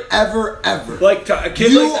 Ever, ever, ever. Like a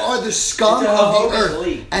kid You like are the scum It's a of the homeless earth.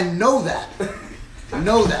 league. And know that.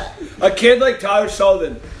 Know that. a kid like Tyler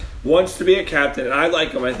Sullivan wants to be a captain, and I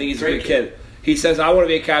like him. I think he's a good kid. He says, "I want to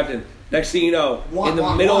be a captain." Next thing you know, in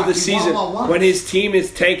the middle of the season, when his team is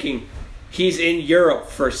tanking, he's in Europe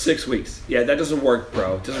for 6 weeks. Yeah, that doesn't work,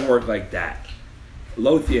 bro. It doesn't work like that.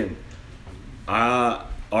 Lothian,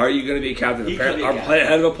 are you going to be a captain? He could be a Our captain.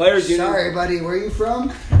 head of a players union. Sorry, buddy. Where are you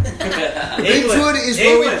from? England. Ridgewood is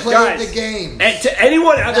where we England. play Guys. the game. And to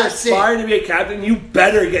anyone out there That's it. aspiring to be a captain, you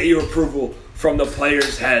better get your approval from the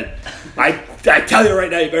player's head. I tell you right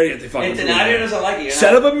now, you better get the fucking If approval. Donadio doesn't like it, you're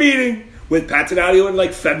Set not. up a meeting with Pat Donadio in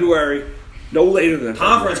like February, no later than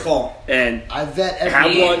Conference February. call. And I vet have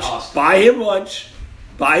every lunch, Awesome.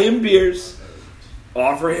 buy him beers,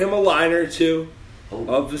 offer him a line or two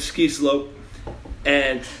of the ski slope,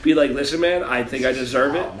 and be like, "Listen, man, I think I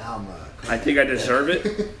deserve it. Now I'm I think I deserve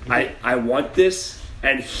it. I want this."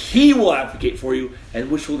 And he will advocate for you, and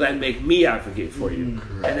which will then make me advocate for you.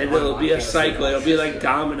 And then it'll be a cycle. It'll be like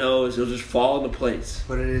dominoes. It'll just fall into place.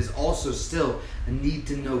 But it is also still a need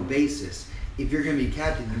to know basis. If you're going to be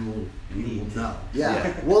captain, you will know.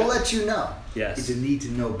 Yeah, we'll let you know. Yes. It's a need to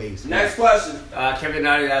know basis. Next question. Kevin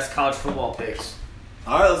Nadi asked college football picks.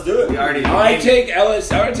 All right, let's do it. We already. I take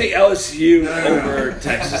LSU over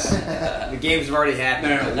Texas. The games have already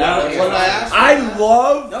happened. No, What did I ask? I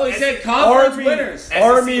love No, he said conference Army, winners.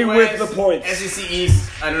 Army SEC with West, the points. SEC East.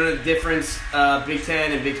 I don't know the difference. Big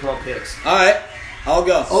 10 and Big 12 picks. All right, I'll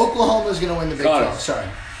go. Oklahoma's going to win the Big Got it. 12. Sorry.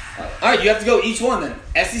 All right, you have to go each one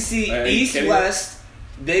then. SEC, Are you East, kidding? West,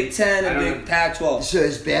 Big 10, I and don't Big Pac-12. So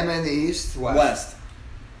is Bama in the East? West.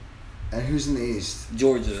 And who's in the East?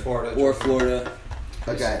 Georgia. Florida. Or Florida.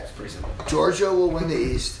 Okay. It's pretty simple. Georgia will win the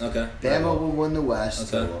East. Okay. Bama will win the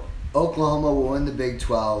West. Okay. Oklahoma will win the Big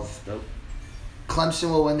 12. Nope. Clemson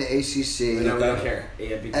will win the ACC. No, we don't care.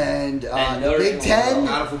 Yeah, Big 10. And And the Notre Big Dame will 10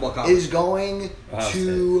 Not a football conference. is going Ohio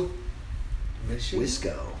to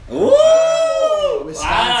Wisco. Ooh! Wisconsin.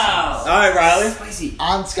 Wow. All right, Riley. Spicy.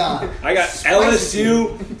 Onscon. I got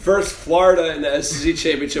LSU versus Florida in the SEC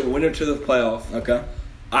championship, winner to the playoff. Okay.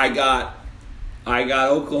 I got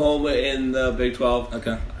Oklahoma in the Big 12.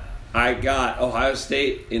 Okay. I got Ohio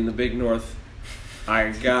State in the Big North. I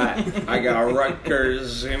got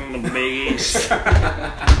Rutgers in the Big East.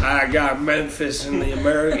 I got Memphis in the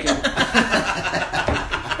American.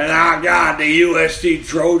 And I got the USD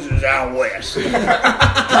Trojans out west.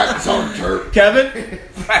 Practice on turf. Kevin?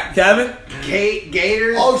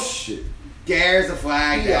 Gators. Oh, shit. There's a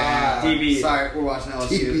flag. Yeah. DB. Sorry, we're watching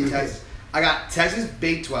LSU. DB. Texas. I got Texas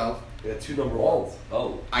Big 12. Yeah, 2 number 1s.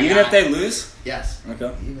 Oh. I Even got, if they lose? yes,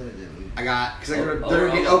 Okay. Even if they lose. I got because they're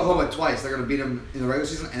gonna beat Oklahoma twice. They're gonna beat them in the regular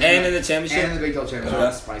season And in the championship? and in the Big 12 championship.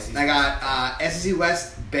 Okay. Spicy. And I got SEC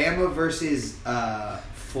West, Bama versus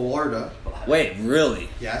Florida. Wait, really?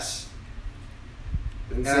 Yes,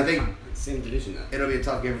 And I think same division though. it'll be a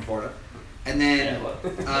tough game for Florida. And then Yeah,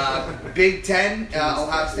 what? Big 10,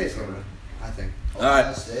 Ohio State's gonna win. I think. All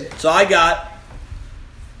right. So I got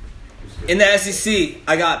in the SEC.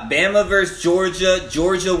 I got Bama versus Georgia.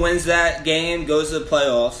 Georgia wins that game, goes to the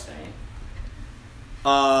playoffs.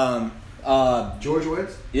 Georgia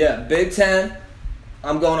wins. Yeah, Big 10.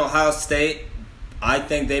 I'm going Ohio State. I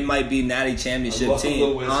think they might be Natty championship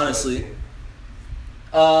team. Honestly.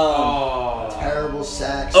 Terrible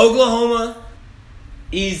sacks. Oklahoma,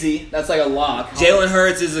 easy. That's like a lock. Jalen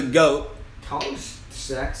Hurts is a GOAT. College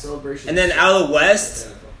sack celebration. And then out of the West,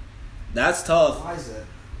 that's tough. Why is that?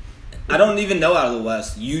 I don't even know out of the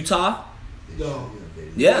West. Utah? No.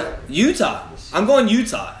 Yeah, Utah. I'm going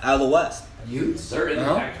Utah out of the West. They're in the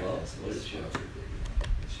Uh-huh. Pac-12. What is it?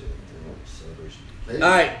 All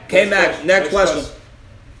right, K-Mac, next question.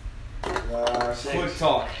 Quick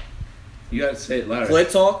talk. You gotta say it louder. Click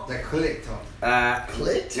talk. The click talk.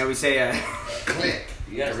 Clit? No, we say, Click.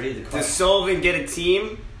 You gotta read the does question. Sullivan get a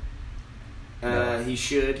team? He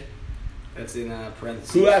should. That's in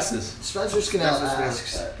parentheses. Who asked this? Spencer Scannell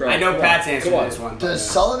asks, Bro, I know come Pat's on. answering Come on. this one. does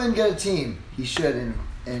Sullivan get a team? He should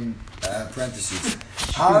in parentheses.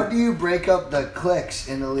 How do you break up the cliques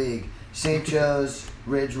in the league? St. Joe's,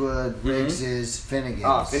 Ridgewood, Riggs's, Finnegan's.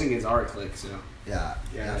 Oh, Finnegan's are a click, so. Yeah.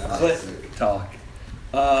 Yeah. fuck. Click talk.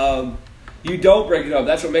 You don't break it up.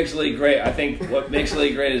 That's what makes the league great. I think what makes the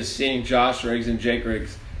league great is seeing Josh Riggs and Jake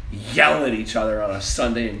Riggs yell at each other on a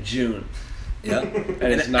Sunday in June. Yeah,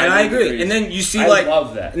 And I agree. And then you see I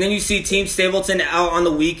love that. And then you see Team Stapleton out on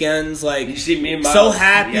the weekends, like You see me and Miles, so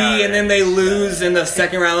happy, yeah, and then they lose in the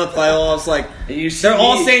second round of the playoffs. Like And you see they're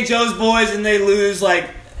all me- St. Joe's boys, and they lose. Like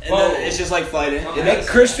and Whoa. then it's just like fighting. And then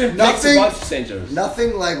Christian picks a Nothing- bunch of St. Joe's.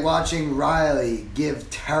 Nothing like watching Riley give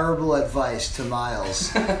terrible advice to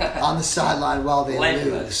Miles on the sideline while they Life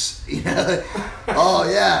lose. You know, oh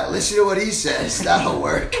yeah, listen to what he says. That'll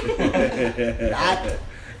work. That-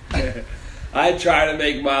 I try to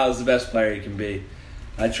make Miles the best player he can be.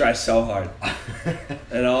 I try so hard,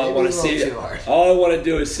 and all I Maybe want a to little see, too hard. all I want to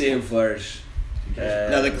do is see him flourish.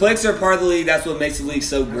 No, the clicks are part of the league. That's what makes the league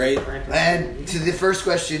so great. And to the first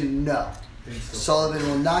question, no. Sullivan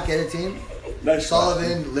will not get a team. Next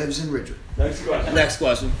Sullivan lives in Ridgewood. Next question. Next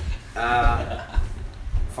question.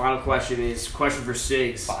 Final question is question for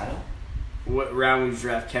Sigs. Final. What round would you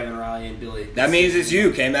draft Kevin Riley and Billy? That means it's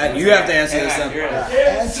you, K-Mac. You have to answer this. K-Mac, you're Stuff. it.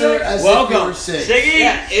 Answer as Welcome. if you were six. Siggy!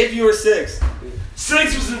 Yeah, if you were 6.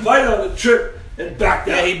 Six was invited on the trip and backed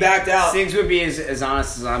Yeah, he backed out. Sigs would be as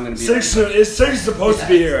honest as I'm going to be. Six is supposed to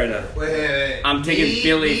be here right now. Wait. I'm taking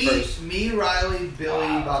Billy first. Me, Riley, Billy,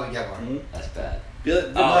 Bobby Gebhardt. That's bad.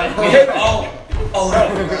 Billy,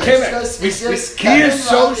 It's just he Kevin is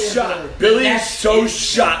so Riley and shot. Billy. Billy is so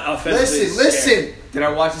shot offensively. Listen. Did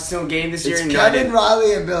I watch a single game this year? It's No, I Kevin didn't.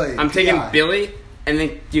 Riley and Billy. I'm taking God. Billy, and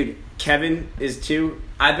then, dude, Kevin is 2.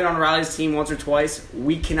 I've been on Riley's team once or twice.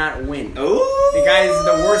 We cannot win. Ooh. The guy is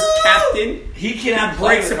the worst captain. He cannot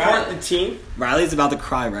play Breaks with apart Riley. the team. Riley's about to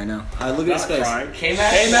cry right now. Look at his face.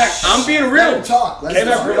 K-Mac. I'm being Let real. him talk. Let him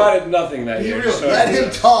K-Mac talk. provided nothing that Be year. real. so- Let him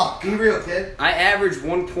talk. Be real, kid. I averaged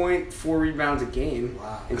 1.4 rebounds a game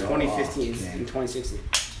in 2015 okay. and 2016.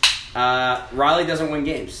 Riley doesn't win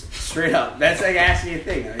games. Straight up. That's like asking a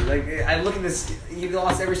thing. I look at this. He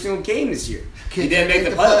lost every single game this year. Kid, He didn't make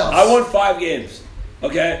the playoffs. I won 5 games.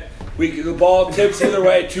 Okay, the ball tips either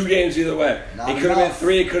way. 2 games either way. Not It could have been enough.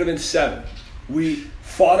 3. It could have been 7. We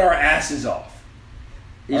fought our asses off.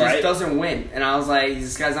 He All just right. doesn't win. And I was like,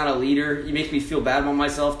 this guy's not a leader. He makes me feel bad about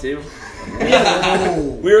myself, too.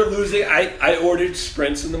 Oh. We were losing. I ordered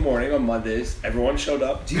sprints in the morning on Mondays. Everyone showed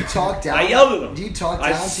up. Do you talk down? I yelled at them. Do you talk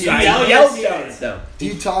I down to your yelled down at them. Do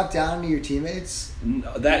you talk down to your teammates?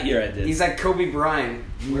 No, that year I did. He's like Kobe Bryant.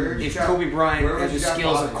 Where If Kobe Bryant where had was the John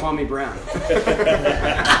skills of Bobby? Kwame Brown.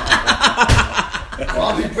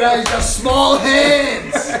 Bobby Brown's got small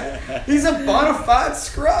hands. He's a bona fide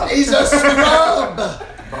scrub. He's a scrub.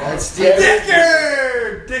 That's Stephen.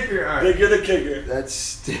 Dicker. All right. They get a kicker.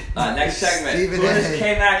 That's Next segment. Stephen Who does A.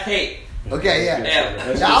 K-Mac hate? Okay, yeah.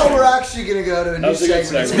 Yeah. Now we're actually gonna go to a new was a good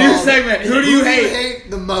segment. It's segment. New called segment. Who do you hate?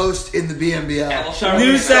 hate the most in the BNBL? Yeah, we'll start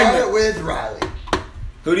New with segment. Start with Riley.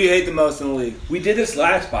 Who do you hate the most in the league? We did this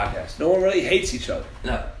last podcast. No one really hates each other.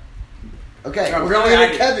 No. Okay, No, we're really, going I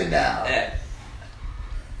to do. Kevin now. Yeah.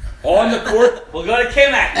 On the court, We'll go to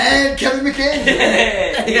K-Mac. And Kevin McCann.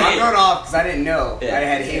 I'm going off because I didn't know Yeah. I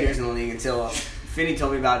had haters in the league until Finney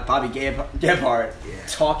told me about Bobby Gebhardt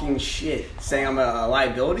talking shit, saying I'm a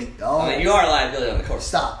liability. Oh, I mean, you are a liability on the court.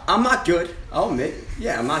 stop. I'm not good. I'll admit.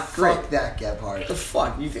 Yeah, I'm not great. Fuck that, Gebhardt. The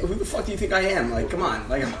fuck? Who the fuck do you think I am? Like, come on.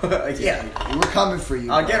 Like, yeah. We're coming for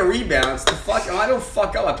you. I'll bro. get a rebound. It's the fuck. I don't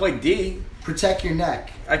fuck up. I play D. Protect your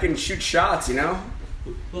neck. I can shoot shots. You know.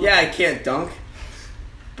 Yeah, I can't dunk.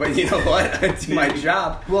 But you know what? I do my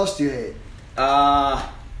job. Who else do you hate?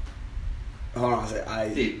 Hold on a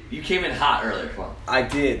second. Dude, you came in hot earlier. Come on. I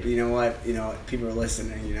did, but you know what? You know, people are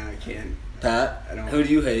listening. You know, I can't. Pat. I don't. Who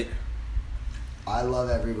do you hate? I love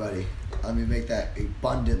everybody. Let me make that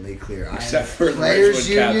abundantly clear. Except I for am the Players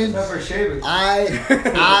Ridgewood Capitals. Union. for Shaver.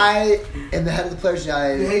 I am the head of the Players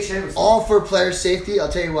Union. You hate Shaver. All for player safety. I'll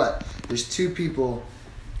tell you what. There's 2 people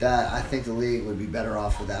that I think the league would be better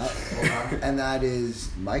off without, and that is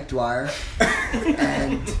Mike Dwyer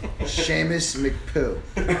and Seamus McPoo.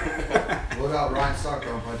 What about Ryan Stark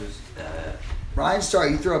throwing punches? Ryan Stark,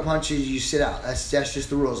 you throw punches, you sit out. That's just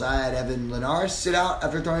the rules. I had Evan Linares sit out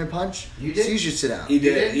after throwing a punch. You did? So you should sit out. He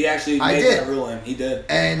did. did. He actually I made did. that ruling. He did.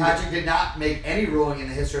 And Patrick did not make any ruling in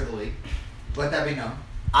the history of the league. Let that be known.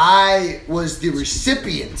 I was the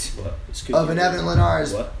recipient What? This could of get an weird. Evan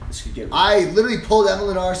Linares. What? This could get weird. I literally pulled Evan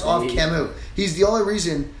Linares off Yeah. Camus. He's the only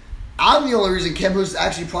reason. I'm the only reason Camus is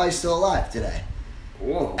actually probably still alive today.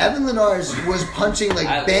 Whoa. Evan Linares was punching like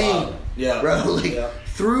I love Bane, it. Yeah. bro. Like Yeah.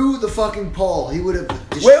 through the fucking pole, he would have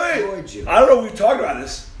destroyed Wait. you. I don't know if we've talked about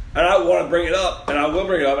this. And I want to bring it up. And I will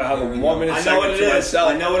bring it up. I have a 1 minute I know what segment it to is.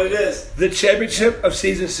 myself. I know what it is. The championship of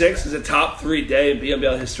season 6 is a top 3 day in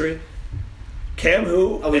BNBL history. Cam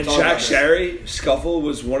Hu Oh, we and talked about Jack this. Sherry scuffle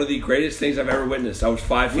was one of the greatest things I've ever witnessed. I was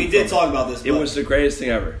 5 feet We did from talk about this. it. It was the greatest thing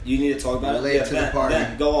ever. You need to talk about Relate it. to the vent, party.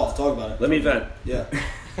 vent. Go off. Talk about it. Let me vent. Yeah.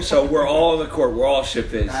 So we're all on the court. We're all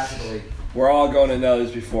shit-faced. We're all going to know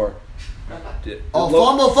this before. Oh,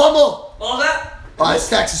 fumble! What was that? Oh, it's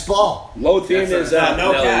Texas ball. Lothian is at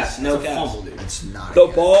no Nelly's. caps. No It's a caps. fumble, dude. It's not. The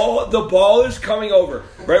ball is coming over.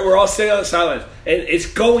 Right, we're all sitting on the sidelines, and it's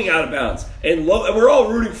going out of bounds. And we're all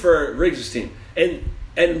rooting for Riggs' team.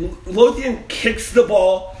 And Lothian kicks the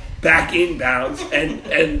ball back in bounds,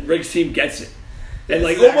 and Riggs' team gets it. And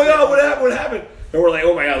like, oh my God, what happened? And we're like,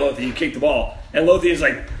 oh my God, Lothian, you kicked the ball. And Lothian's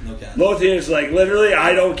like, literally,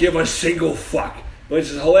 I don't give a single fuck, which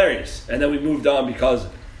is hilarious. And then we moved on because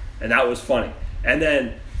of it, and that was funny. And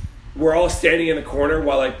then we're all standing in the corner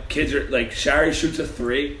while like kids are like, Shari shoots a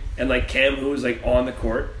 3, and like Cam, who was like on the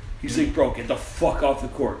court, he's like, bro, get the fuck off the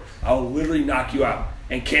court. I'll literally knock you out.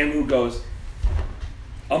 And Cam, who goes,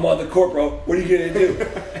 I'm on the court, bro. What are you gonna do?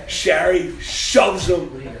 Shari shoves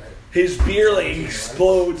him. His beer like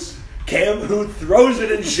explodes. Cam, who throws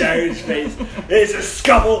it in Shari's face. It's a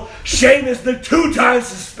scuffle. Seamus, the 2-time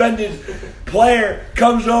suspended player,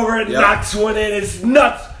 comes over and knocks one in. It's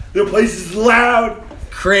nuts. The place is loud.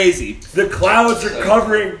 Crazy. The clouds are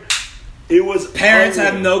covering. It was Parents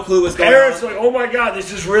ugly. have no clue what's going Parents on. are like, oh my God,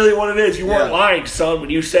 this is really what it is. You weren't lying, son, when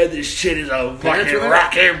you said this shit is a fucking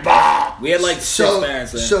wrecking ball. We had like 6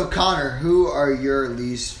 parents there. So Connor, who are your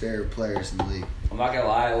least favorite players in the league? I'm not gonna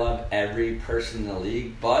lie, I love every person in the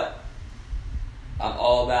league, but I'm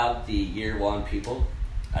all about the year one people.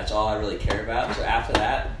 That's all I really care about. So after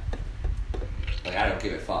that, like I don't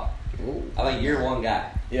give a fuck. I'm a year one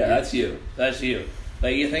guy. Yeah, that's you. That's you.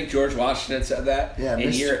 Like, you think George Washington said that? Yeah, in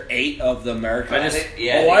Mr. year 8 of the America?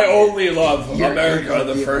 Yeah, I only love Year America 8 of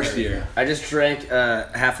the the first America. year. I just drank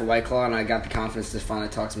half a White Claw and I got the confidence to finally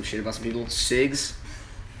talk some shit about some people. Sigs,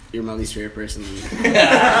 you're my least favorite person.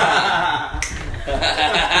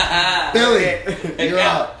 Billy, you're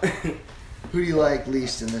out. Who do you like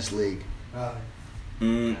least in this league?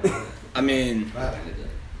 I mean,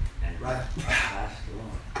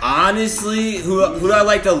 honestly, who do I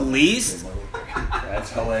like the least?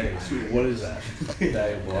 That's hilarious. What is that?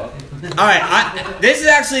 All right, this is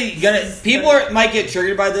actually gonna. People might get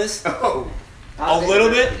triggered by this a little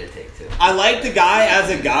bit. I like the guy as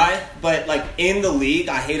a guy, but like in the league,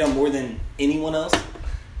 I hate him more than anyone else.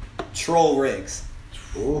 Troll Riggs,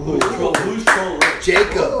 Who's Troll Rick?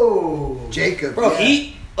 Jacob. bro. Yeah.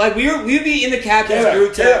 He like we'd be in the captain's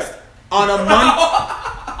group text on a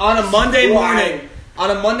Monday morning. On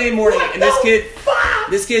a Monday morning, and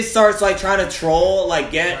this kid starts like trying to troll,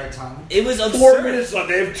 like it was 4 absurd. minutes left.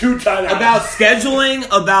 They have 2 timeouts. About scheduling,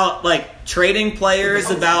 about like trading players,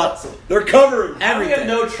 about They're covering. We everything. have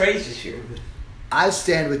no trades this year. I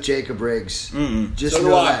stand with Jacob Riggs. Just So do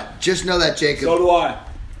know I. that. Just know that, Jacob. So do I.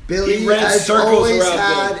 Billy He ran has circles always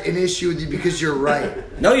around had an issue with you because you're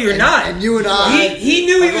right. No, you're not. And you and I. He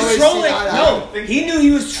knew he I've was always trolling. seen eye to eye. No, he knew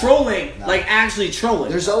he was trolling, like actually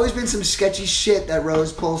trolling. There's always been some sketchy shit that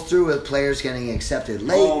Rose pulls through with players getting accepted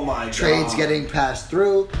late, Oh my God. trades getting passed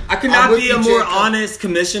through. I could I'm not with be you, a more Jacob. honest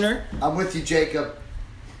commissioner. I'm with you, Jacob.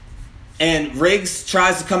 And Riggs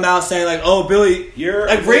tries to come out saying like, "Oh, Billy,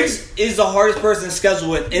 Riggs is the hardest person to schedule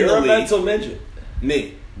with in You're the a league." mental midget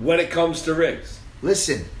Me. when it comes to Riggs.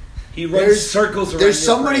 Listen, He runs circles around there's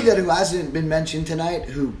your somebody brain. who hasn't been mentioned tonight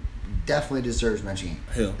who definitely deserves mentioning.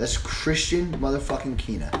 Who? That's Christian motherfucking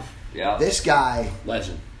Keena. Yeah. This guy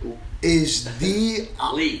Legend. is the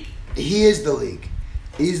league. he is the league.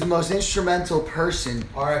 He's the most instrumental person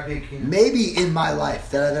R.I.P. Keenan. maybe in my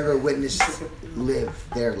life that I've ever witnessed live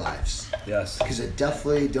their lives. Yes. Because I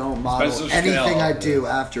definitely don't model Spencer anything Scannell. I do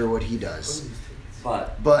after what he does.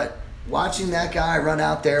 But Watching that guy run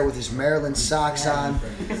out there with his Maryland socks on,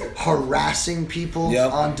 harassing people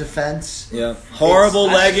Yep. on defense. Yeah. Horrible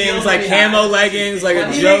That's leggings, still like pretty camo high. leggings, like when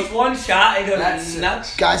a he joke. makes one shot, it goes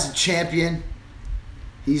nuts. Guy's a champion.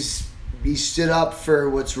 He stood up for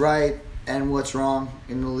what's right and what's wrong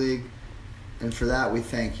in the league. And for that, we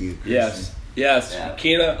thank you, Christian. Yes. Yes. Yeah.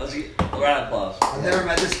 Keena. Let's get a round of applause. I've never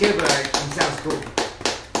met this kid, but he sounds cool.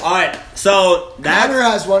 All right, so Connor that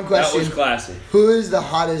has one That was question. classy. Who is the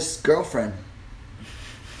hottest girlfriend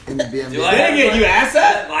in the BMB? Do I have Finnegan, you asked Is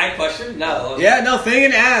that? that my question? No. Yeah, no.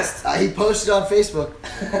 Finnegan asked. He posted on Facebook.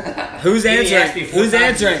 Who's He asked answering? me 4 Who's times in the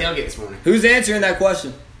answering? tailgate this morning. Who's answering that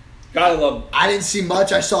question? Gotta love. I didn't see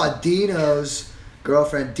much. I saw Dino's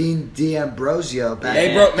girlfriend, Dean D'Ambrosio, back.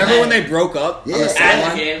 They broke. Remember when they broke up? Yeah. On the At the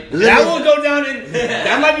sideline? game. That will go down in.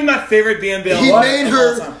 That might be my favorite BNB. He of made all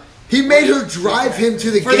her. time. He made her drive him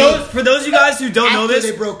to the For game. those of you guys who don't know After this,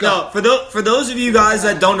 they broke no. up. For those of you guys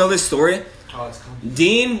that don't know this story, Oh, it's coming.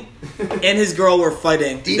 Dean and his girl were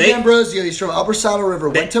fighting. Dean Ambrosio, he's from Upper Saddle River,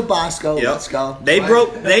 went to Bosco. Yep. Let's go. They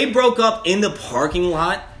broke up in the parking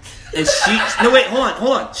lot. And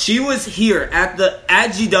hold on. She was here at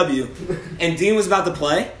GW, and Dean was about to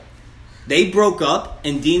play. They broke up,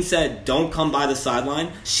 and Dean said, "Don't come by the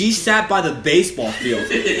sideline." She sat by the baseball field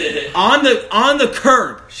on the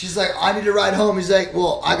curb. She's like, I need to ride home. He's like,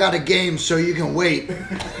 well, I got a game, so you can wait.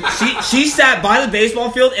 She sat by the baseball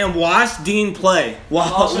field and watched Dean play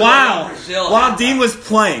while Dean was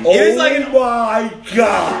playing. It was like my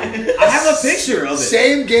god! I have a picture of it.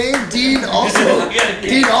 Same game, Dean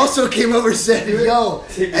also came over and said, yo,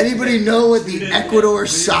 anybody know what the Ecuador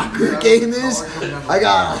soccer game is? I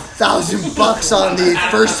got $1,000 on the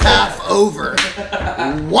first half over.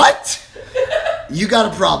 What? You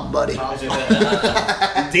got a problem, buddy.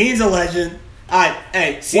 Dean's a legend. Alright,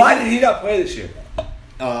 hey. Why did he not play this year?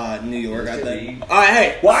 New York, I think. Alright,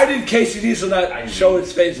 hey. Why did Casey Diesel not show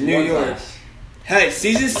his face in New one York. class? Hey,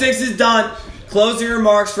 season 6 is done. Closing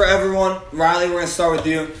remarks for everyone. Riley, we're gonna start with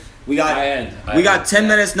you. We got 10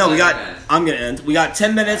 minutes. No, I'm gonna end. We got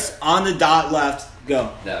 10 minutes on the dot left.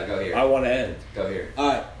 Go. No, go here. I want to end. Go here.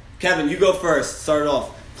 Alright. Kevin, you go first. Start it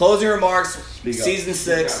off. Closing remarks. Speak up. Season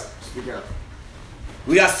 6. Speak up.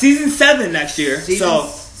 We got season 7 next year.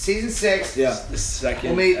 Season 6. Yeah. The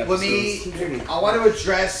second. I want to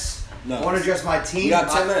address. No. I want to address my team. We got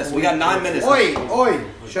 10 minutes. We got 9 minutes. Oi!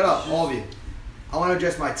 Shut up, all of you. I want to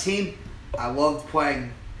address my team. I loved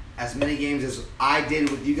playing as many games as I did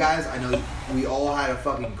with you guys. I know we all had a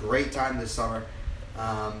fucking great time this summer,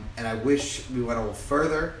 and I wish we went a little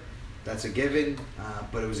further. That's a given,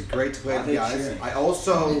 but it was great to play with you guys. I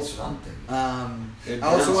also want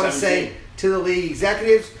to say to the league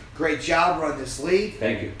executives, great job running this league.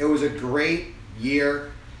 Thank you. It was a great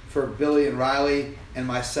year for Billy and Riley and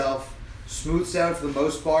myself. Smooth sailing for the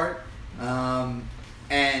most part,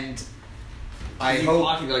 and I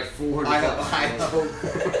hope like 400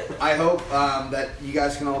 I hope that you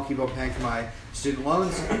guys can all keep on paying for my student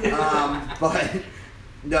loans. But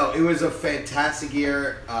no, it was a fantastic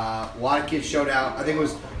year. A lot of kids showed out. I think it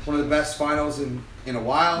was one of the best finals in a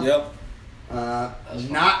while. Yep.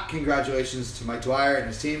 Not congratulations to Mike Dwyer and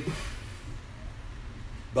his team,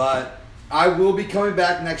 but I will be coming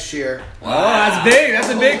back next year. Oh, that's big. That's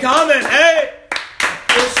a big comment. Hey!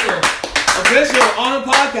 Official on the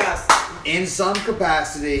podcast. In some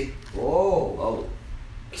capacity, Whoa.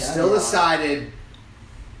 still decided,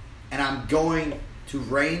 and I'm going to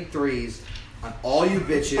rain threes on all you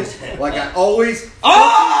bitches like I always.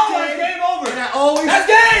 Oh! Game over. And I always. That's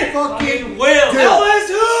game! Fucking Will.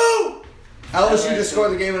 LSU! LSU just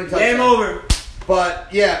scored the game in a touchdown. Game over. But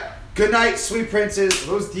yeah, good night, sweet princes.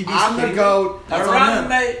 I'm the GOAT. That's on him.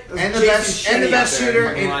 mate. And the best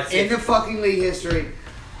shooter in the fucking league history.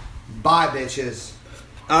 Bye, bitches.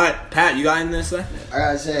 Alright, Pat, you got anything to say? I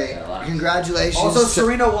gotta say, congratulations. Also, to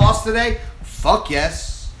Serena lost today. Fuck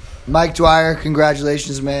yes. Mike Dwyer,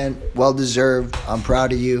 congratulations, man. Well deserved. I'm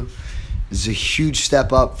proud of you. It's a huge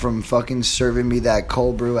step up from fucking serving me that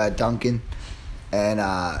cold brew at Dunkin'. And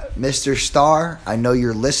Mr. Starr, I know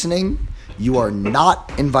you're listening. You are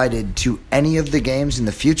not invited to any of the games in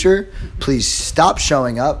the future. Please stop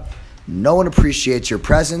showing up. No one appreciates your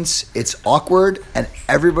presence. It's awkward, and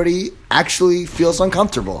everybody actually feels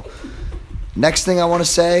uncomfortable. Next thing I want to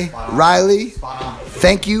say, Riley,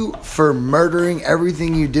 thank you for murdering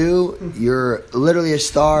everything you do. You're literally a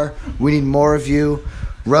star. We need more of you.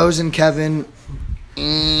 Rose and Kevin,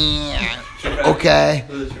 okay.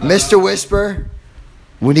 Mr. Whisper,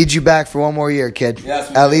 we need you back for one more year, kid.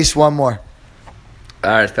 Yes, At least one more.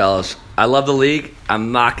 All right, fellas. I love the league.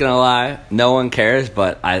 I'm not gonna lie. No one cares,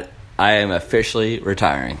 but I am officially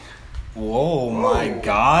retiring. Whoa, my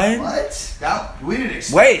God. What? We didn't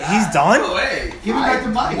expect Wait, he's done? Hey, give me back the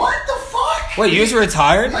money. What the fuck? Wait, you just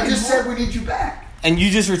retired? I just said we need you back. And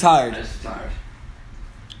you just retired? Tired.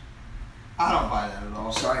 I don't buy that at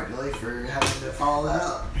all. Sorry, Billy, for having to follow that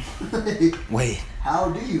up. Wait. How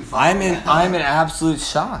do you follow I'm that in absolute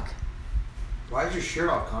shock. Why is your shirt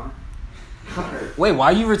off, Connor? Connor, Wait, why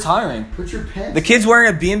are you retiring? put your pants The kid's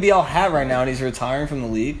wearing a BNBL hat right now and he's retiring from the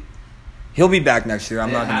league. He'll be back next year. I'm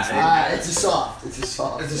not going to say it. It's a soft. It's a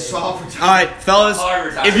soft. It's a soft All right, fellas.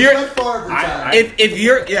 If you're if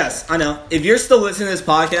you're yes, I know. If you're still listening to this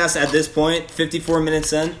podcast at this point, 54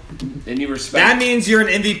 minutes in, Then you respect. that means you're an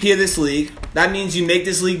MVP of this league. That means you make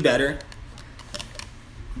this league better.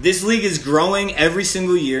 This league is growing every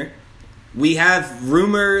single year. We have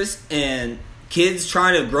rumors and kids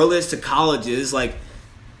trying to grow this to colleges. Like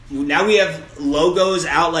now we have logos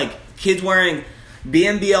out, like kids wearing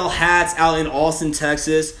BNBL hats out in Austin,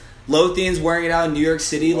 Texas. Lothian's wearing it out in New York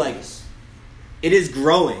City. Like it is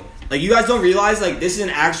growing. Like, you guys don't realize, like, this is an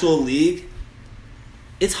actual league.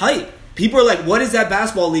 It's hype. People are like, what is that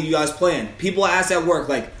basketball league you guys playing? People ask at work,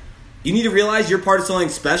 like, you need to realize you're part of something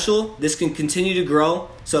special. This can continue to grow.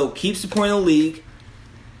 So keep supporting the league.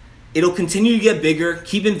 It'll continue to get bigger.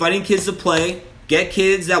 Keep inviting kids to play. Get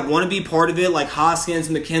kids that want to be part of it, like Hoskins,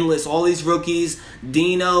 McKinless, all these rookies,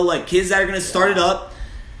 Dino, like kids that are going to start it up.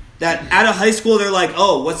 That out of high school, they're like,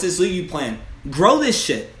 oh, what's this league you playing? Grow this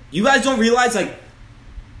shit. You guys don't realize, like,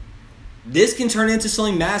 this can turn into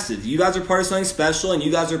something massive. You guys are part of something special, and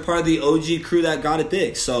you guys are part of the OG crew that got it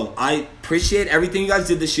big. So I appreciate everything you guys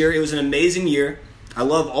did this year. It was an amazing year. I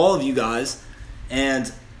love all of you guys.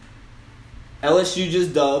 And LSU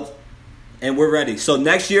just dubbed, and we're ready. So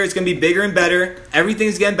next year, it's going to be bigger and better.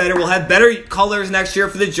 Everything's getting better. We'll have better colors next year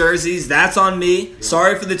for the jerseys. That's on me.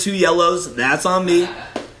 Sorry for the 2 yellows. That's on me.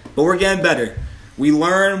 But we're getting better. We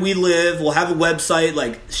learn, we live. We'll have a website.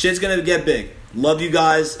 Like, shit's going to get big. Love you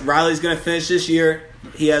guys. Riley's going to finish this year.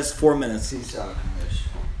 He has 4 minutes.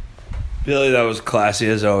 Billy, that was classy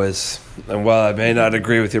as always. And while I may not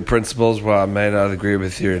agree with your principles, while I may not agree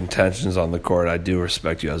with your intentions on the court, I do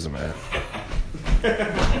respect you as a man.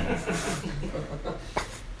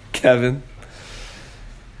 Kevin,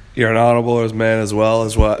 you're an honorable man as well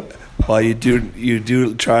as what. While you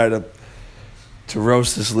do try to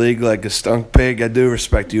roast this league like a stunk pig, I do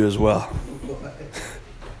respect you as well.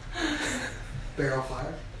 Barrel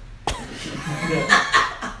fire.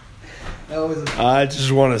 I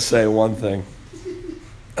just want to say one thing.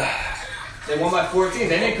 They won by 14.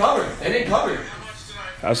 They didn't cover.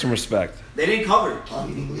 Have some respect. They didn't cover.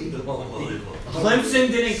 Clemson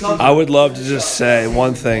didn't cover. I would love to just say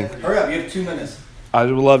one thing. Hurry up. You have 2 minutes. I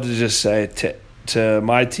would love to just say to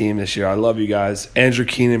my team this year, I love you guys. Andrew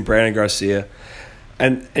Keenan, Brandon Garcia.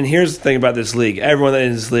 And here's the thing about this league. Everyone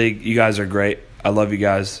in this league, you guys are great. I love you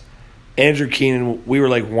guys. Andrew Keenan, we were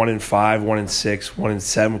like 1-5, 1-6,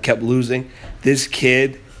 1-7. We kept losing. This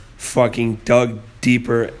kid fucking dug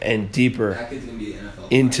deeper and deeper That kid's gonna be an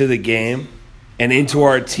NFL into the game and into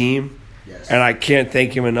our team. And I can't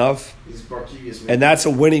thank him enough. And that's a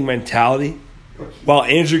winning mentality. While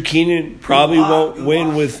Andrew Keenan probably won't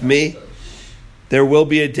win with me, there will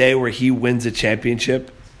be a day where he wins a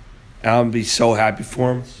championship. And I'm going to be so happy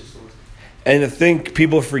for him. And the thing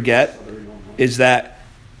people forget is that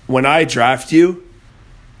when I draft you,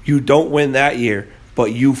 you don't win that year,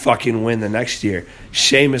 but you fucking win the next year.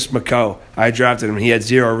 Seamus McCoe, I drafted him. He had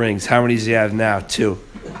 0 rings. How many does he have now? 2.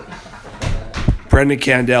 Brendan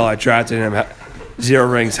Candell, I drafted him. 0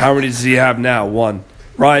 rings. How many does he have now? 1.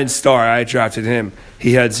 Ryan Starr, I drafted him.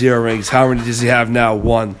 He had 0 rings. How many does he have now?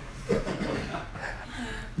 1.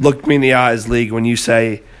 Look me in the eyes, league, when you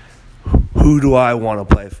say, who do I want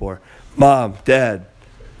to play for? Mom, Dad,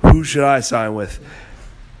 who should I sign with?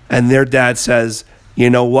 And their dad says, you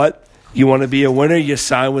know what? You want to be a winner? You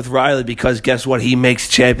sign with Riley because guess what? He makes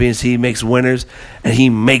champions, he makes winners, and he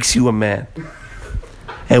makes you a man.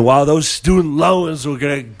 And while those student loans are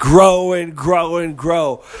going to grow and grow and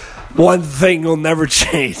grow, one thing will never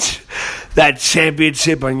change. That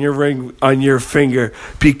championship on your ring, on your finger,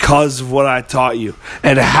 because of what I taught you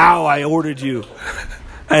and how I ordered you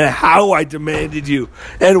and how I demanded you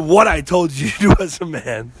and what I told you to do as a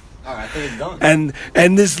man. All right, I think it's done.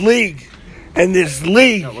 And this league,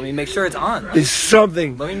 No, let me make sure it's on. is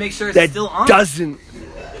something Let me make sure it's that still on. doesn't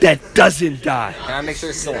die. Can I make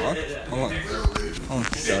sure it's still on? Hold on.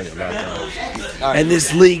 And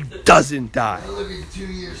this league doesn't die. You're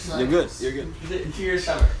good. 2 years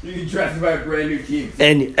summer. You get drafted by a brand new team.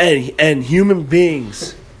 And human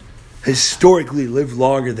beings historically live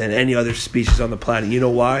longer than any other species on the planet. You know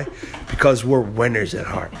why? Because we're winners at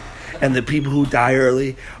heart. And the people who die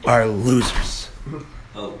early are losers.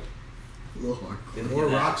 Oh. More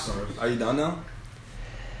rock stars. Are you done now?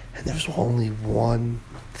 And there's only one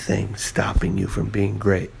thing stopping you from being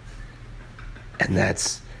great. And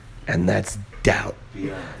that's doubt.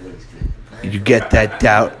 You get that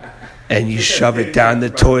doubt and you shove it down the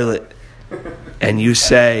toilet and you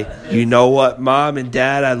say, you know what, Mom and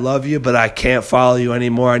Dad, I love you, but I can't follow you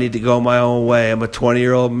anymore. I need to go my own way. I'm a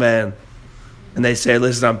 20-year-old man. And they say,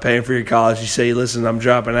 listen, I'm paying for your college. You say, listen, I'm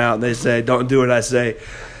dropping out. And they say, don't do it. I say,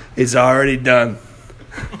 it's already done.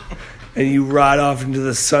 And you ride off into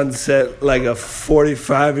the sunset like a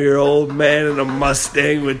 45-year-old man in a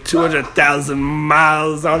Mustang with 200,000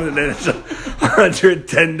 miles on it, and it's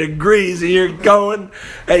 110 degrees, and you're going,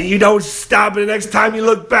 and you don't stop, and the next time you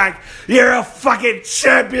look back, you're a fucking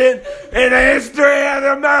champion in the history of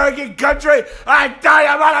the American country. I tell you,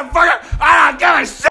 motherfucker, I don't give a shit.